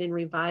re-articulate and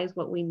revise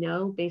what we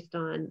know based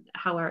on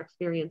how our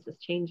experiences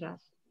change us.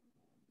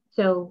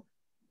 So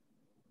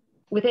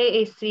with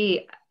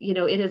AAC,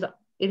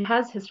 it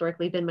has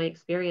historically been my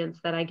experience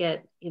that I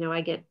get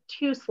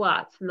 2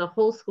 slots in the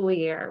whole school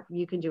year.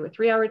 You can do a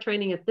 3-hour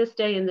training at this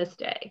day and this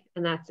day,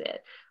 and that's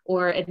it.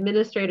 Or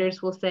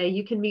administrators will say,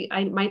 you can meet,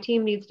 my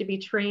team needs to be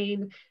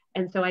trained.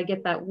 And so I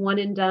get that one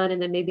and done,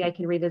 and then maybe I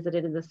can revisit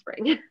it in the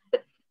spring.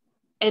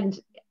 And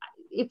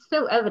it's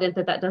so evident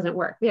that doesn't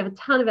work. We have a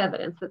ton of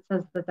evidence that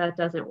says that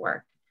doesn't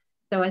work.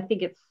 So I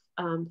think it's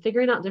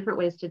figuring out different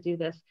ways to do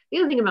this. The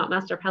other thing about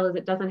MasterPal is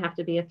it doesn't have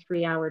to be a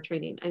 3-hour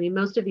training. I mean,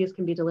 most of these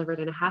can be delivered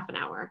in a half an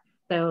hour.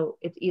 So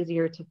it's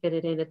easier to fit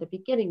it in at the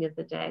beginning of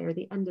the day or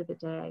the end of the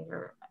day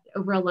or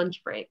over a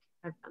lunch break.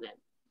 I've done it.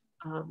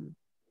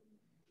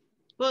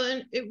 Well,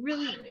 and it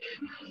really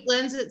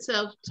lends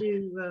itself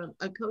to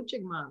a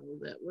coaching model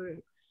that we're,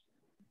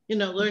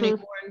 learning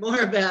more and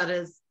more about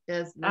as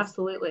this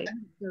absolutely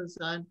goes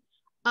on.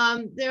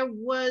 There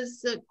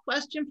was a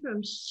question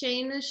from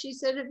Shayna. She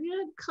said, have you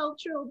had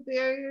cultural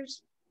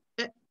barriers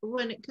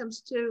when it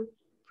comes to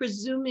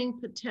presuming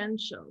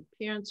potential?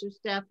 Parents or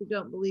staff who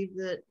don't believe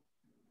that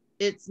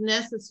it's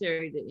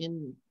necessary to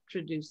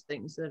introduce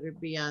things that are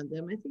beyond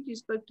them. I think you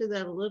spoke to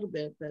that a little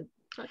bit, but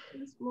talk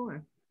to us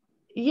more.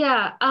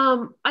 Yeah,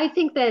 I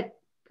think that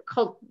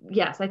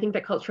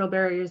cultural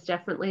barriers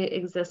definitely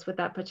exist with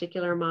that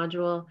particular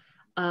module.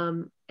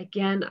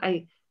 Again,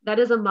 that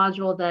is a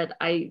module that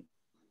I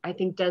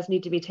think does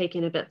need to be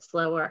taken a bit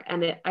slower.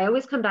 And I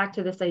always come back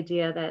to this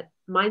idea that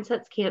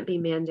mindsets can't be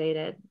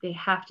mandated. They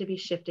have to be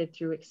shifted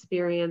through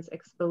experience,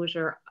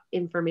 exposure,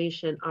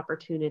 information,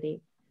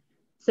 opportunity.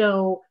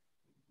 So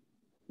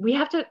we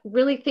have to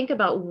really think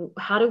about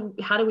how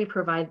do we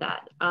provide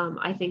that?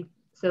 I think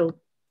so.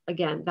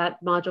 Again,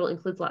 that module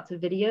includes lots of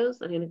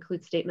videos, and it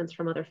includes statements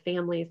from other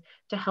families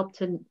to help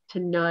to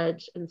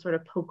nudge and sort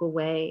of poke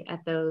away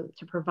at those,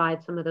 to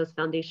provide some of those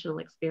foundational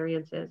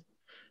experiences.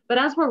 But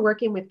as we're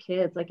working with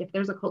kids, like if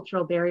there's a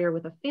cultural barrier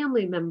with a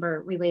family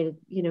member related,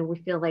 we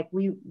feel like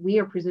we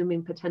are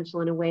presuming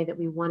potential in a way that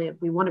we want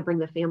to bring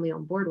the family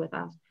on board with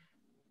us.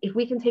 if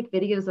we can take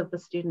videos of the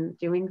student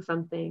doing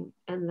something,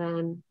 and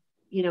then,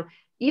 you know,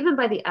 even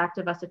by the act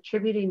of us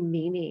attributing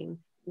meaning,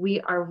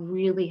 we are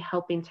really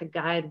helping to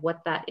guide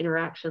what that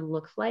interaction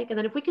looks like. And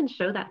then if we can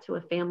show that to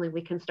a family,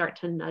 we can start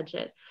to nudge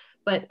it.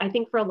 But I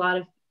think for a lot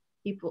of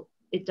people,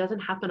 it doesn't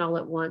happen all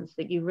at once,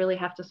 that you really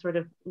have to sort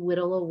of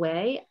whittle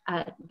away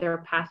at their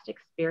past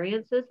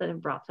experiences that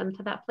have brought them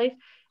to that place.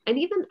 And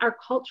even our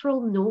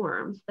cultural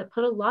norms that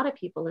put a lot of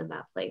people in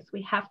that place.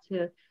 We have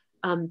to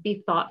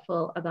be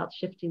thoughtful about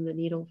shifting the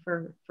needle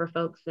for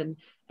folks, and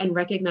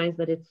recognize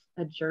that it's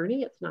a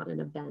journey, it's not an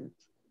event.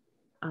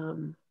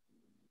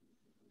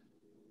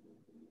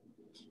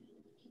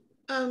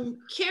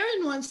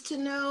 Karen wants to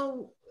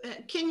know,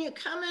 can you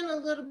comment a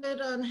little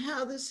bit on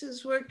how this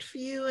has worked for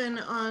you, and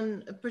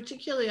on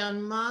particularly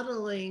on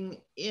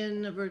modeling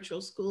in a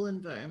virtual school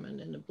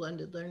environment, in a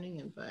blended learning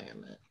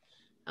environment?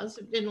 How's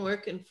it been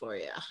working for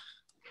you?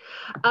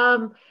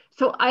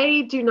 So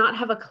I do not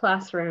have a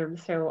classroom,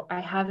 so I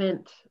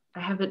haven't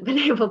been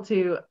able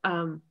to.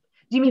 Do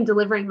you mean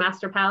delivering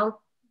MasterPal?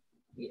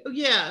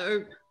 Yeah,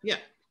 yeah.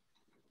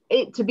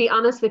 To be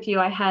honest with you,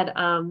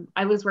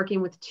 I was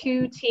working with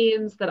 2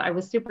 teams that I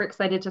was super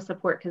excited to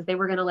support, because they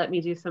were going to let me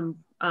do some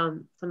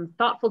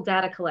thoughtful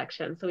data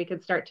collection, so we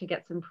could start to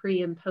get some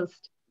pre and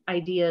post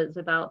ideas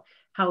about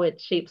how it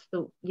shapes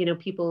the, you know,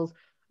 people's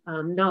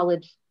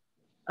knowledge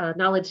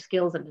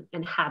skills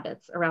and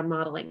habits around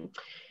modeling.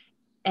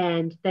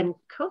 And then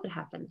COVID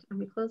happened and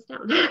we closed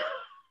down.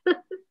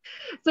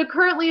 So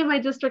currently in my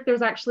district,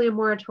 there's actually a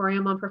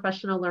moratorium on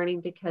professional learning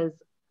because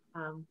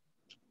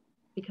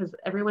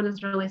everyone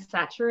is really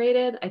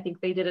saturated. I think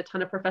they did a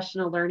ton of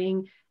professional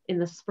learning in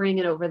the spring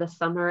and over the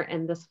summer,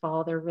 and this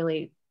fall they're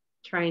really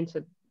trying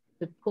to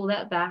pull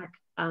that back.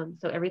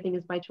 So everything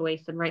is by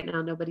choice, and right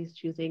now nobody's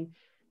choosing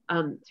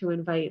to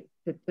invite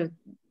to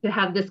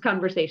have this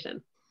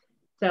conversation.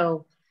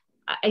 So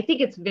I think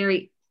it's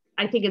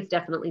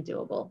definitely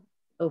doable.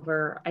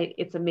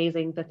 It's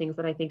amazing the things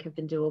that I think have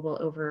been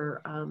doable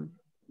over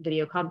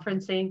video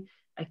conferencing.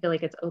 I feel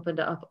like it's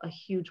opened up a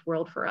huge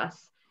world for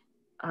us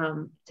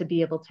to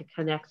be able to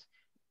connect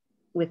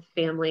with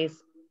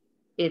families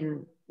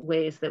in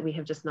ways that we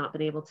have just not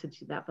been able to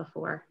do that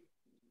before.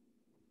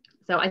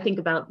 So I think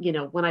about, you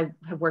know, when I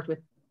have worked with,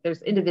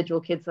 there's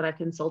individual kids that I've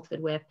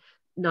consulted with,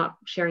 not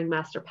sharing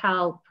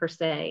MasterPal per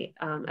se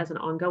as an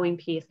ongoing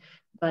piece,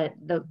 but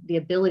the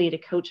ability to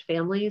coach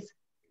families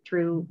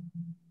through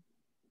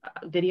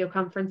video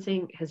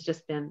conferencing has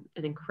just been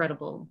an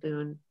incredible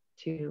boon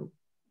to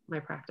my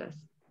practice.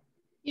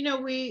 You know,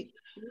 we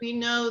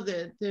know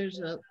that there's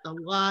a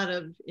lot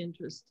of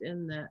interest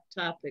in that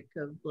topic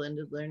of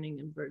blended learning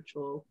and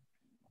virtual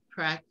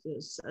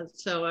practice.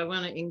 So I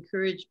want to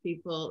encourage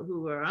people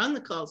who are on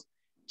the calls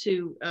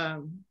to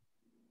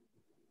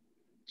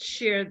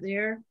share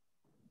their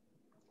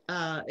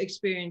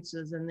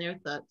experiences and their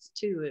thoughts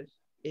too,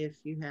 if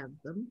you have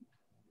them.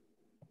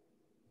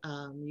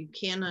 You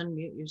can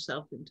unmute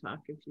yourself and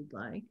talk if you'd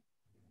like.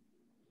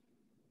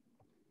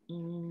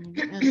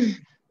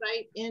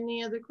 Right,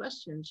 any other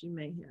questions you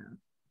may have?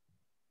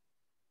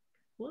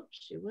 Whoops,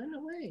 she went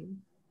away.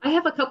 I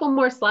have a couple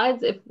more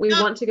slides if we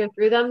want to go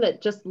through them that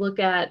just look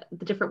at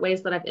the different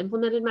ways that I've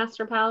implemented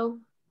MasterPal.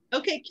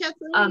 Okay,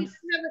 Kathleen, you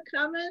have a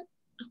comment?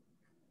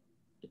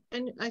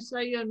 And I saw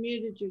you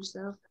unmuted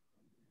yourself.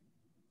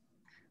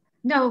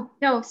 No,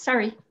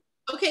 sorry.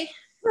 Okay.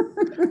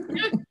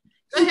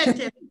 Go ahead,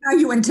 Tabby. Are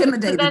you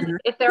intimidated? Then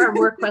if there are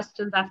more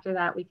questions after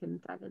that, we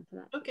can dive into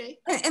that. Okay.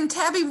 And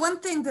Tabby, one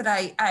thing that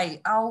I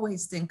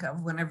always think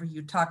of whenever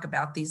you talk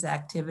about these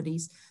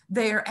activities,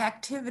 they're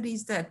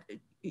activities that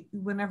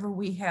whenever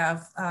we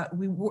have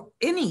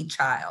any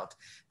child,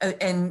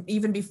 and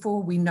even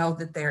before we know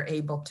that they're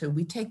able to,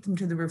 we take them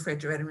to the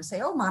refrigerator and we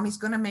say, oh, mommy's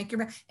going to make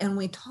your, and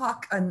we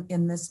talk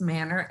in this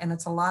manner, and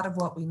it's a lot of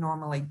what we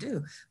normally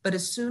do. But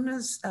as soon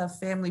as a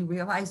family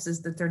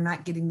realizes that they're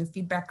not getting the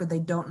feedback, or they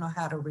don't know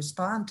how to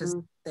respond to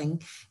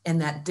something, and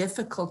that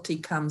difficulty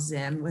comes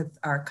in with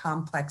our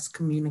complex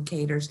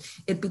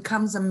communicators, it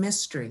becomes a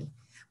mystery.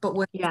 But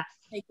when you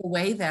take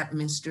away that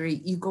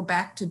mystery, you go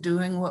back to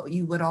doing what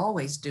you would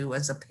always do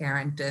as a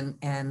parent,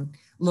 and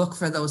look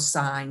for those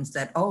signs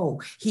that, oh,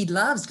 he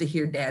loves to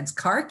hear dad's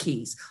car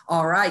keys.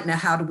 All right, now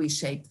how do we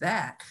shape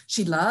that?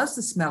 She loves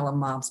the smell of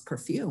mom's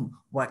perfume.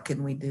 What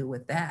can we do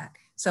with that?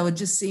 So it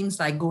just seems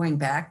like going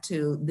back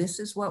to, this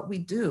is what we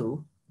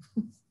do.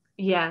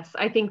 Yes,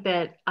 I think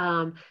that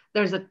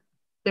there's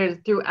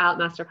throughout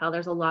MasterPal,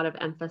 there's a lot of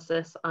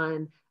emphasis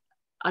on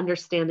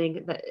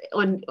understanding that,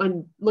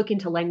 on looking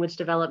to language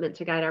development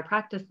to guide our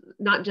practice,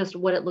 not just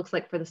what it looks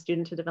like for the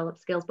student to develop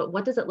skills, but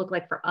what does it look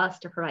like for us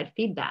to provide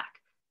feedback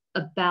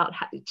about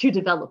how to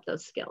develop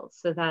those skills,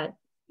 so that,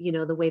 you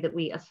know, the way that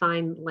we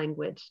assign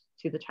language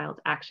to the child's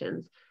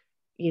actions,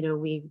 you know,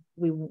 we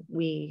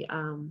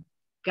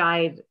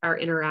guide our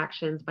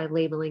interactions by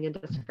labeling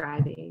and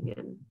describing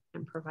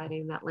and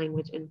providing that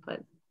language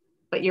input.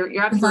 But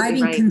you're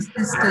absolutely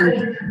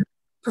right.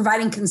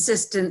 Providing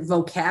consistent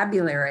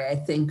vocabulary, I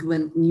think,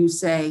 when you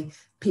say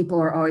people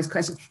are always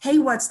questioning, hey,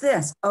 what's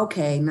this?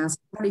 Okay, now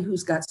somebody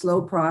who's got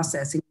slow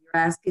processing,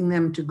 you're asking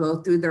them to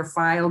go through their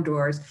file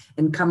drawers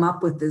and come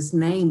up with this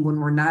name when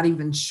we're not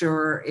even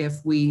sure if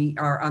we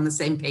are on the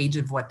same page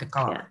of what to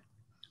call it.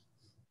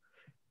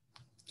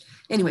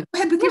 Anyway, go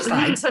ahead with your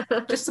slides.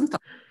 Just some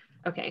thoughts.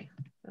 Okay,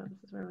 so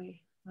this is where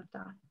we left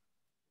off.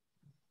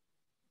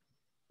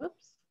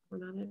 Whoops, we're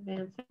not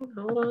advancing.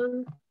 Hold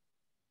on,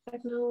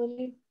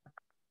 technology.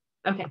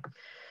 Okay.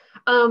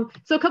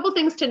 So a couple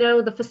things to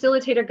know. The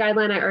facilitator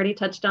guideline, I already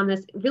touched on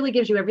this, really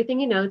gives you everything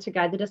you know to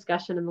guide the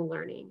discussion and the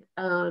learning.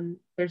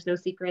 There's no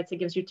secrets. It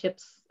gives you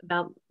tips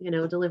about,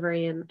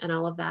 delivery and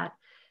all of that.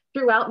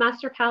 Throughout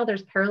MasterPal,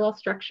 there's parallel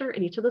structure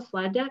in each of the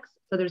slide decks.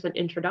 So there's an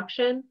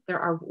introduction,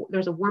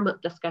 there's a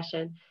warm-up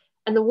discussion.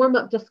 And the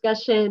warm-up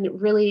discussion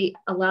really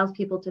allows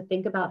people to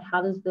think about,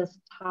 how does this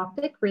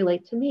topic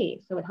relate to me?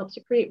 So it helps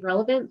to create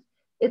relevance.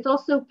 It's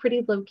also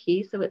pretty low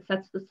key, so it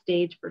sets the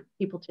stage for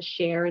people to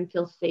share and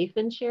feel safe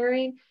in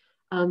sharing.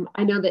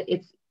 I know that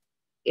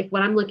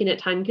when I'm looking at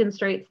time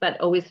constraints,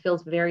 that always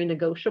feels very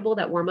negotiable,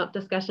 that warm-up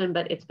discussion,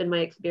 but it's been my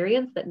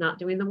experience that not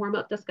doing the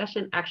warm-up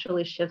discussion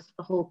actually shifts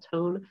the whole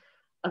tone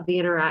of the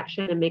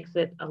interaction and makes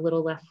it a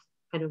little less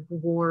kind of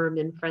warm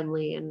and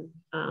friendly and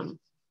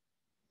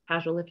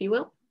casual, if you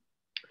will.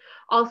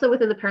 Also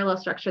within the parallel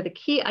structure, the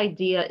key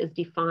idea is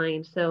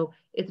defined. So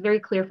it's very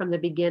clear from the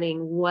beginning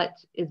what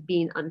is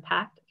being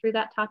unpacked through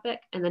that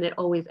topic. And then it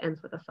always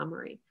ends with a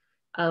summary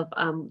of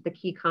the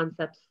key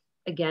concepts,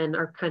 again,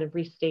 are kind of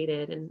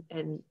restated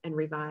and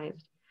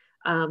revised.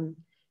 And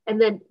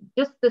then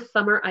just this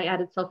summer, I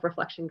added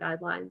self-reflection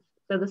guidelines.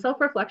 So the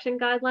self-reflection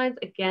guidelines,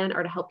 again,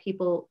 are to help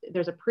people.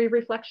 There's a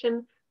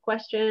pre-reflection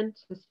question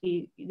to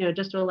see,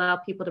 just to allow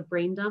people to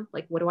brain dump,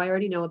 like, what do I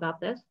already know about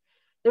this?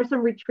 There's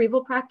some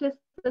retrieval practice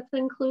that's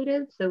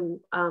included. So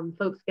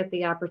folks get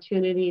the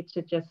opportunity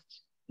to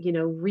just,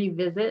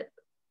 revisit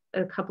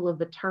a couple of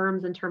the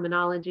terms and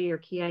terminology or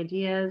key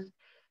ideas.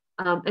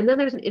 And then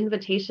there's an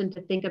invitation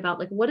to think about,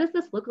 like, what does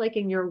this look like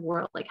in your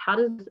world? Like, how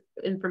does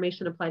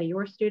information apply to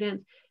your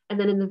students? And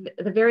then in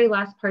the very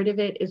last part of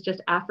it is just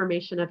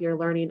affirmation of your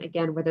learning,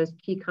 again, where those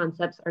key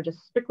concepts are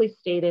just strictly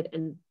stated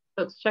and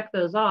folks check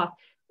those off.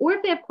 Or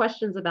if they have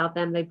questions about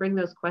them, they bring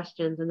those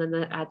questions and then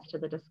that adds to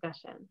the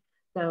discussion.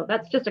 So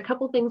that's just a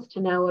couple things to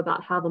know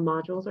about how the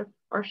modules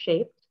are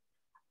shaped.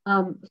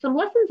 Some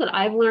lessons that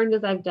I've learned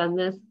as I've done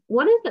this,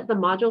 one is that the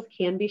modules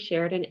can be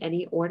shared in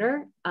any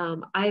order.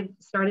 I've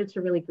started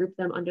to really group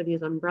them under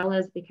these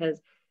umbrellas because,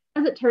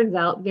 as it turns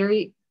out,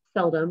 very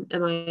seldom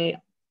am I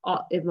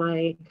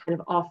kind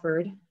of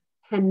offered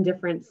 10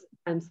 different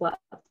time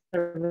slots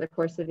over the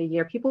course of a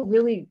year. People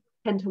really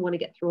tend to want to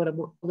get through it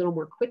a little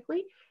more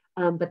quickly,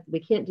 but we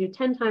can't do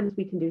 10 times,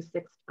 we can do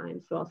 6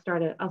 times. So I'll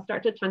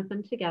start to chunk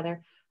them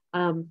together.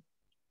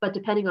 But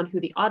depending on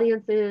who the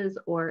audience is,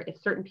 or if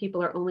certain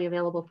people are only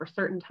available for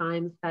certain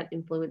times, that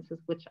influences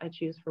which I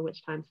choose for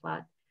which time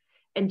slot.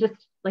 And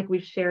just like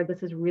we've shared,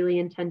 this is really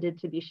intended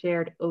to be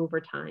shared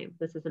over time.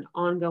 This is an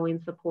ongoing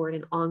support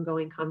and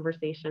ongoing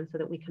conversation so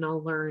that we can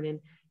all learn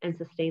and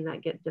sustain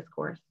that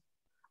discourse.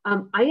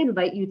 I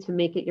invite you to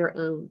make it your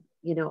own.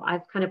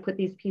 I've kind of put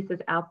these pieces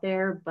out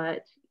there,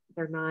 but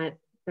I'm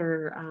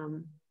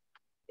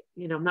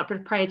not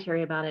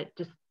proprietary about it.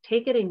 Just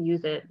take it and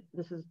use it.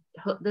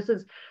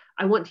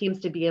 I want teams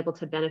to be able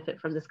to benefit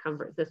from this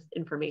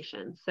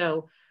information.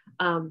 So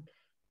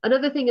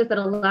another thing is that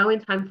allowing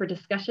time for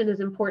discussion is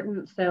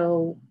important.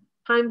 So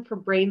time for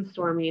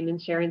brainstorming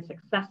and sharing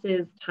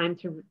successes, time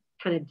to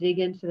kind of dig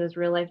into those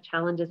real life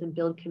challenges and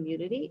build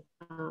community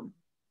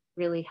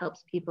really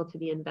helps people to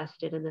be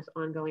invested in this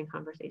ongoing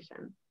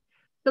conversation.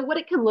 So what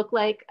it can look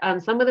like,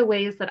 some of the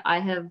ways that I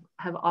have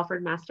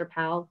offered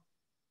MasterPal,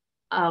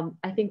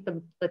 I think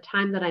the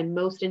time that I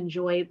most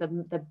enjoyed,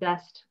 the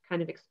best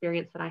kind of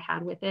experience that I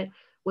had with it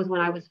was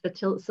when I was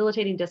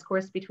facilitating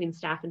discourse between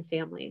staff and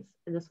families.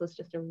 And this was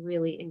just a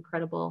really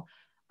incredible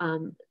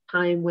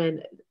time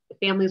when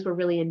families were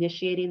really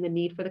initiating the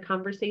need for the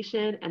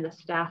conversation and the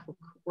staff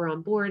were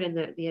on board,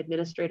 and the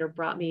administrator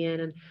brought me in.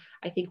 And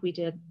I think we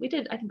did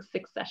I think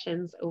 6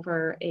 sessions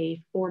over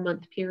a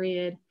 4-month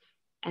period.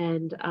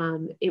 And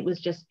it was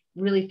just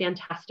really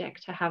fantastic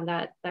to have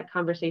that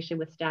conversation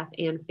with staff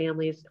and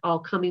families all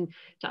coming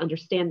to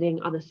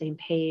understanding on the same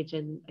page.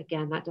 And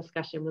again, that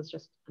discussion was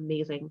just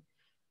amazing.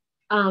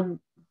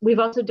 We've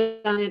also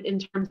done it in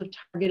terms of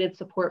targeted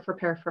support for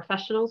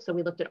paraprofessionals. So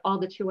we looked at all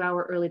the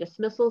 2-hour early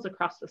dismissals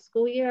across the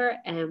school year,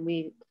 and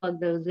we plugged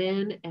those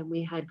in, and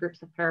we had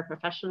groups of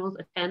paraprofessionals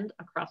attend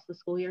across the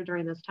school year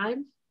during those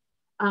times.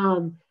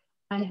 I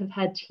have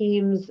had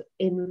teams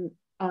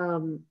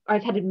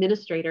I've had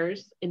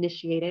administrators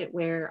initiate it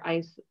where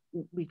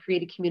we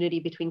created community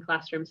between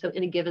classrooms. So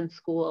in a given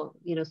school,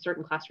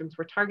 certain classrooms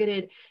were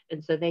targeted,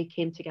 and so they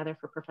came together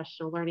for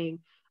professional learning.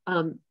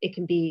 It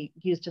can be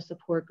used to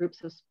support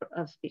groups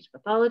of speech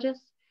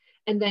pathologists.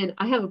 And then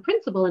I have a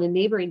principal in a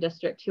neighboring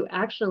district who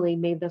actually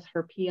made this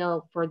her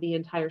PL for the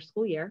entire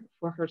school year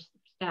for her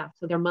staff.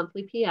 So their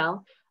monthly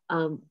PL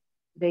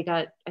they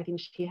got, I think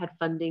she had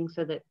funding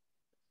so that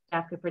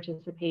staff could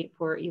participate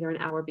for either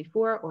an hour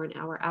before or an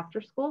hour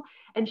after school.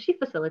 And she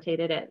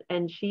facilitated it.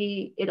 And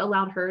it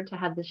allowed her to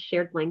have this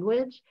shared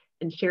language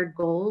and shared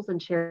goals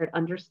and shared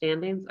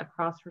understandings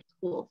across her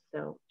school.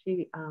 So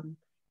she,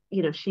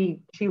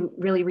 she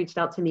really reached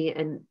out to me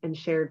and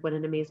shared what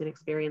an amazing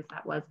experience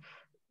that was.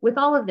 With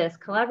all of this,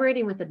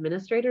 collaborating with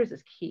administrators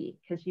is key,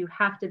 because you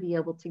have to be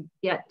able to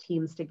get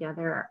teams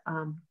together.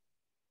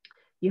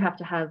 You have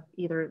to have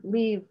either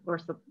leave or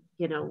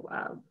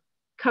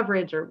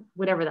coverage or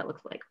whatever that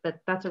looks like.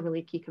 That's a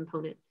really key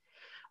component.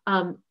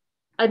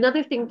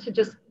 Another thing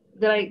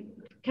that I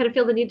kind of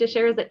feel the need to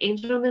share is that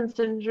Angelman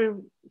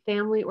syndrome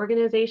family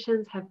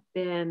organizations have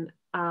been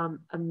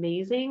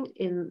amazing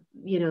in,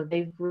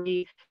 they've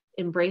really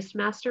embraced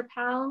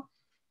MasterPal,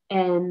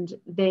 and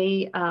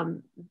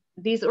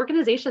these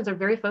organizations are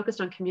very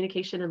focused on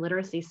communication and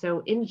literacy.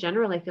 So in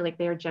general, I feel like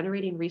they are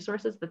generating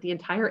resources that the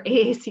entire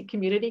AAC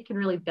community can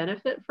really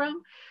benefit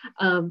from.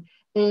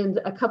 And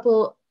a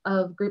couple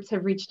of groups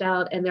have reached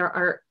out, and there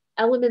are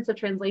elements of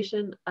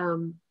translation.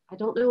 I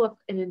don't know if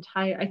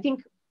I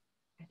think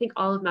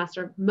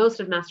most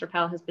of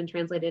MasterPal has been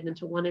translated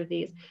into one of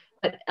these,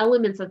 but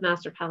elements of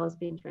MasterPal is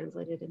being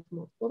translated into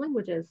multiple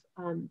languages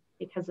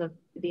because of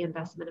the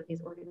investment of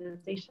these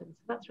organizations.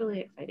 So that's really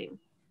exciting.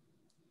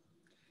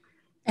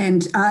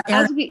 And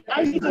Erin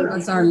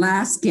was our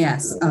last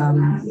guest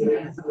on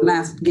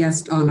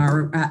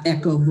our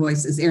Echo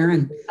Voices.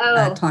 Erin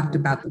talked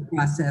about the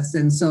process.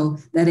 And so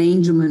that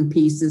Angelman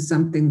piece is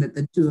something that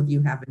the two of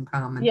you have in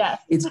common.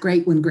 Yes. It's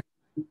great when great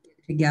people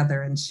get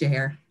together and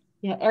share.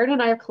 Yeah, Erin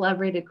and I have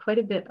collaborated quite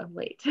a bit of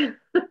late.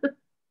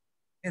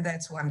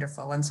 That's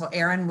wonderful. And so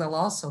Erin will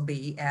also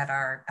be at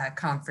our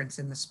conference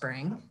in the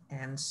spring.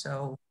 And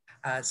so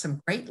some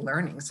great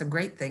learning, some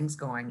great things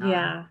going on.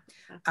 Yeah.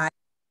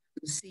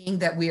 Seeing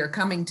that we are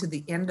coming to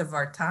the end of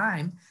our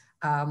time,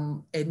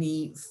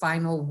 any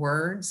final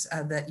words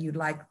that you'd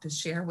like to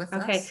share with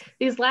us? Okay,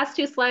 these last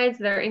two slides,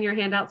 they're in your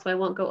handout, so I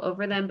won't go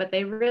over them, but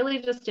they really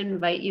just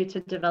invite you to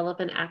develop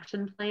an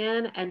action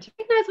plan and to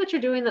recognize what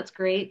you're doing that's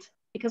great,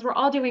 because we're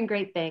all doing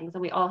great things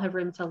and we all have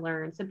room to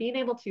learn. So being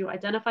able to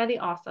identify the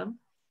awesome,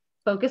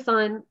 focus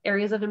on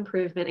areas of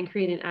improvement, and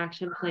create an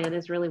action plan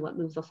is really what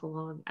moves us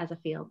along as a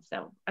field.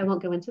 So I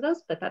won't go into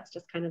those, but that's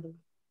just kind of the,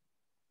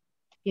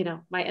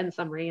 my end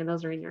summary, and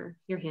those are in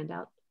your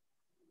handout.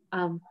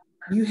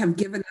 You have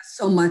given us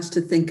so much to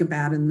think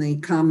about, and the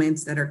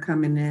comments that are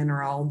coming in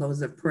are all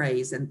those of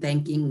praise and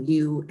thanking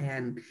you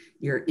and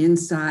your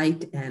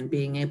insight and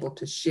being able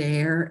to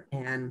share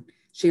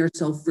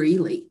so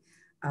freely.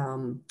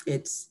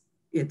 It's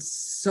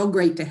so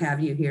great to have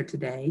you here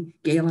today.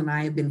 Gail and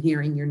I have been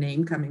hearing your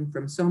name coming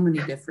from so many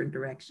different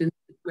directions.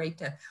 It's great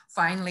to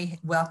finally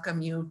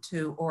welcome you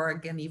to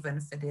Oregon, even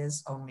if it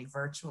is only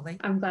virtually.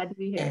 I'm glad to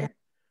be here.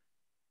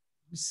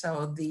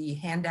 So the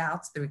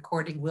handouts, the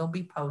recording will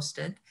be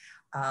posted.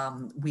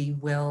 We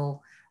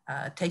will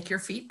take your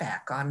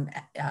feedback on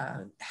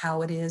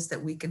how it is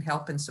that we can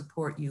help and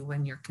support you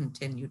in your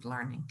continued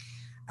learning.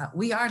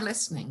 We are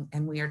listening,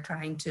 and we are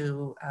trying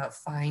to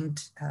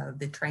find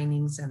the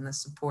trainings and the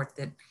support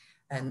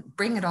and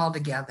bring it all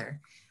together.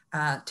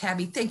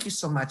 Tabi, thank you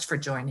so much for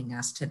joining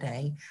us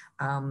today.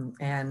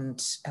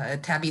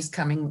 Tabi's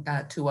coming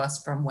to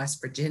us from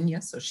West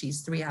Virginia, so she's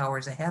 3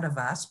 hours ahead of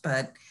us,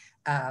 but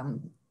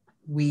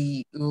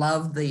we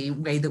love the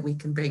way that we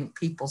can bring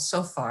people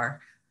so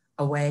far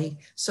away,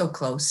 so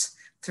close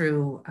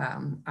through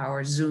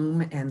our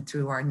Zoom and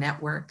through our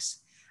networks.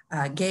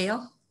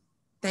 Gail,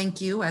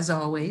 thank you as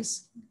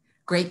always.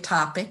 Great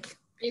topic.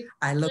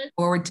 I look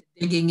forward to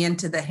digging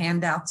into the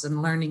handouts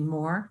and learning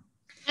more.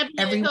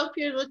 I hope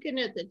you're looking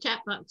at the chat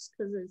box,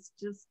 because it's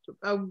just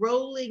a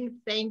rolling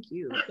thank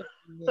you.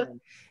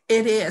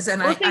 It is.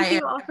 And thank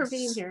you all for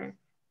being here.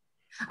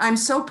 I'm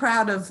so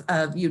proud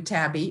of you,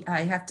 Tabi.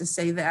 I have to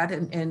say that.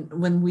 And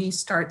when we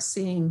start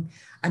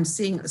I'm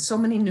seeing so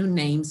many new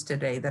names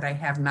today that I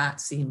have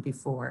not seen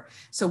before.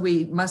 So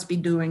we must be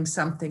doing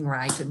something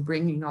right and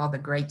bringing all the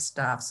great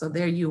stuff. So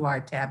there you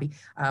are, Tabi,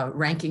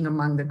 ranking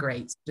among the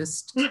greats.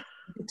 Just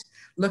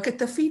look at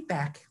the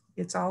feedback.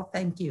 It's all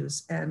thank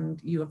yous.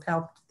 And you have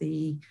helped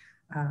the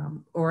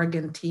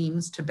Oregon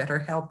teams to better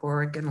help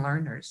Oregon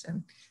learners.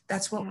 And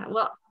that's what. Yeah,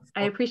 well,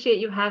 I appreciate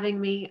you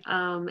having me.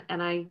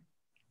 And I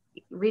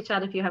reach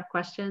out if you have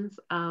questions.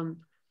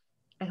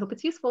 I hope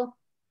it's useful.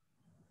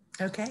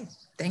 Okay,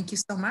 thank you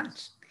so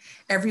much.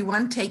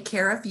 Everyone, take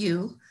care of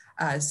you.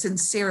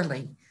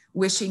 Sincerely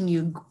wishing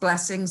you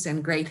blessings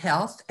and great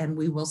health, and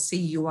we will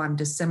see you on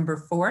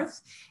December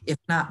 4th, if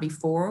not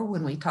before,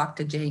 when we talk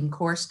to Jane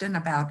Corsten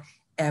about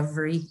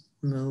every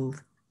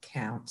move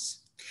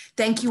counts.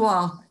 Thank you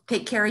all.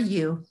 Take care of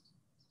you.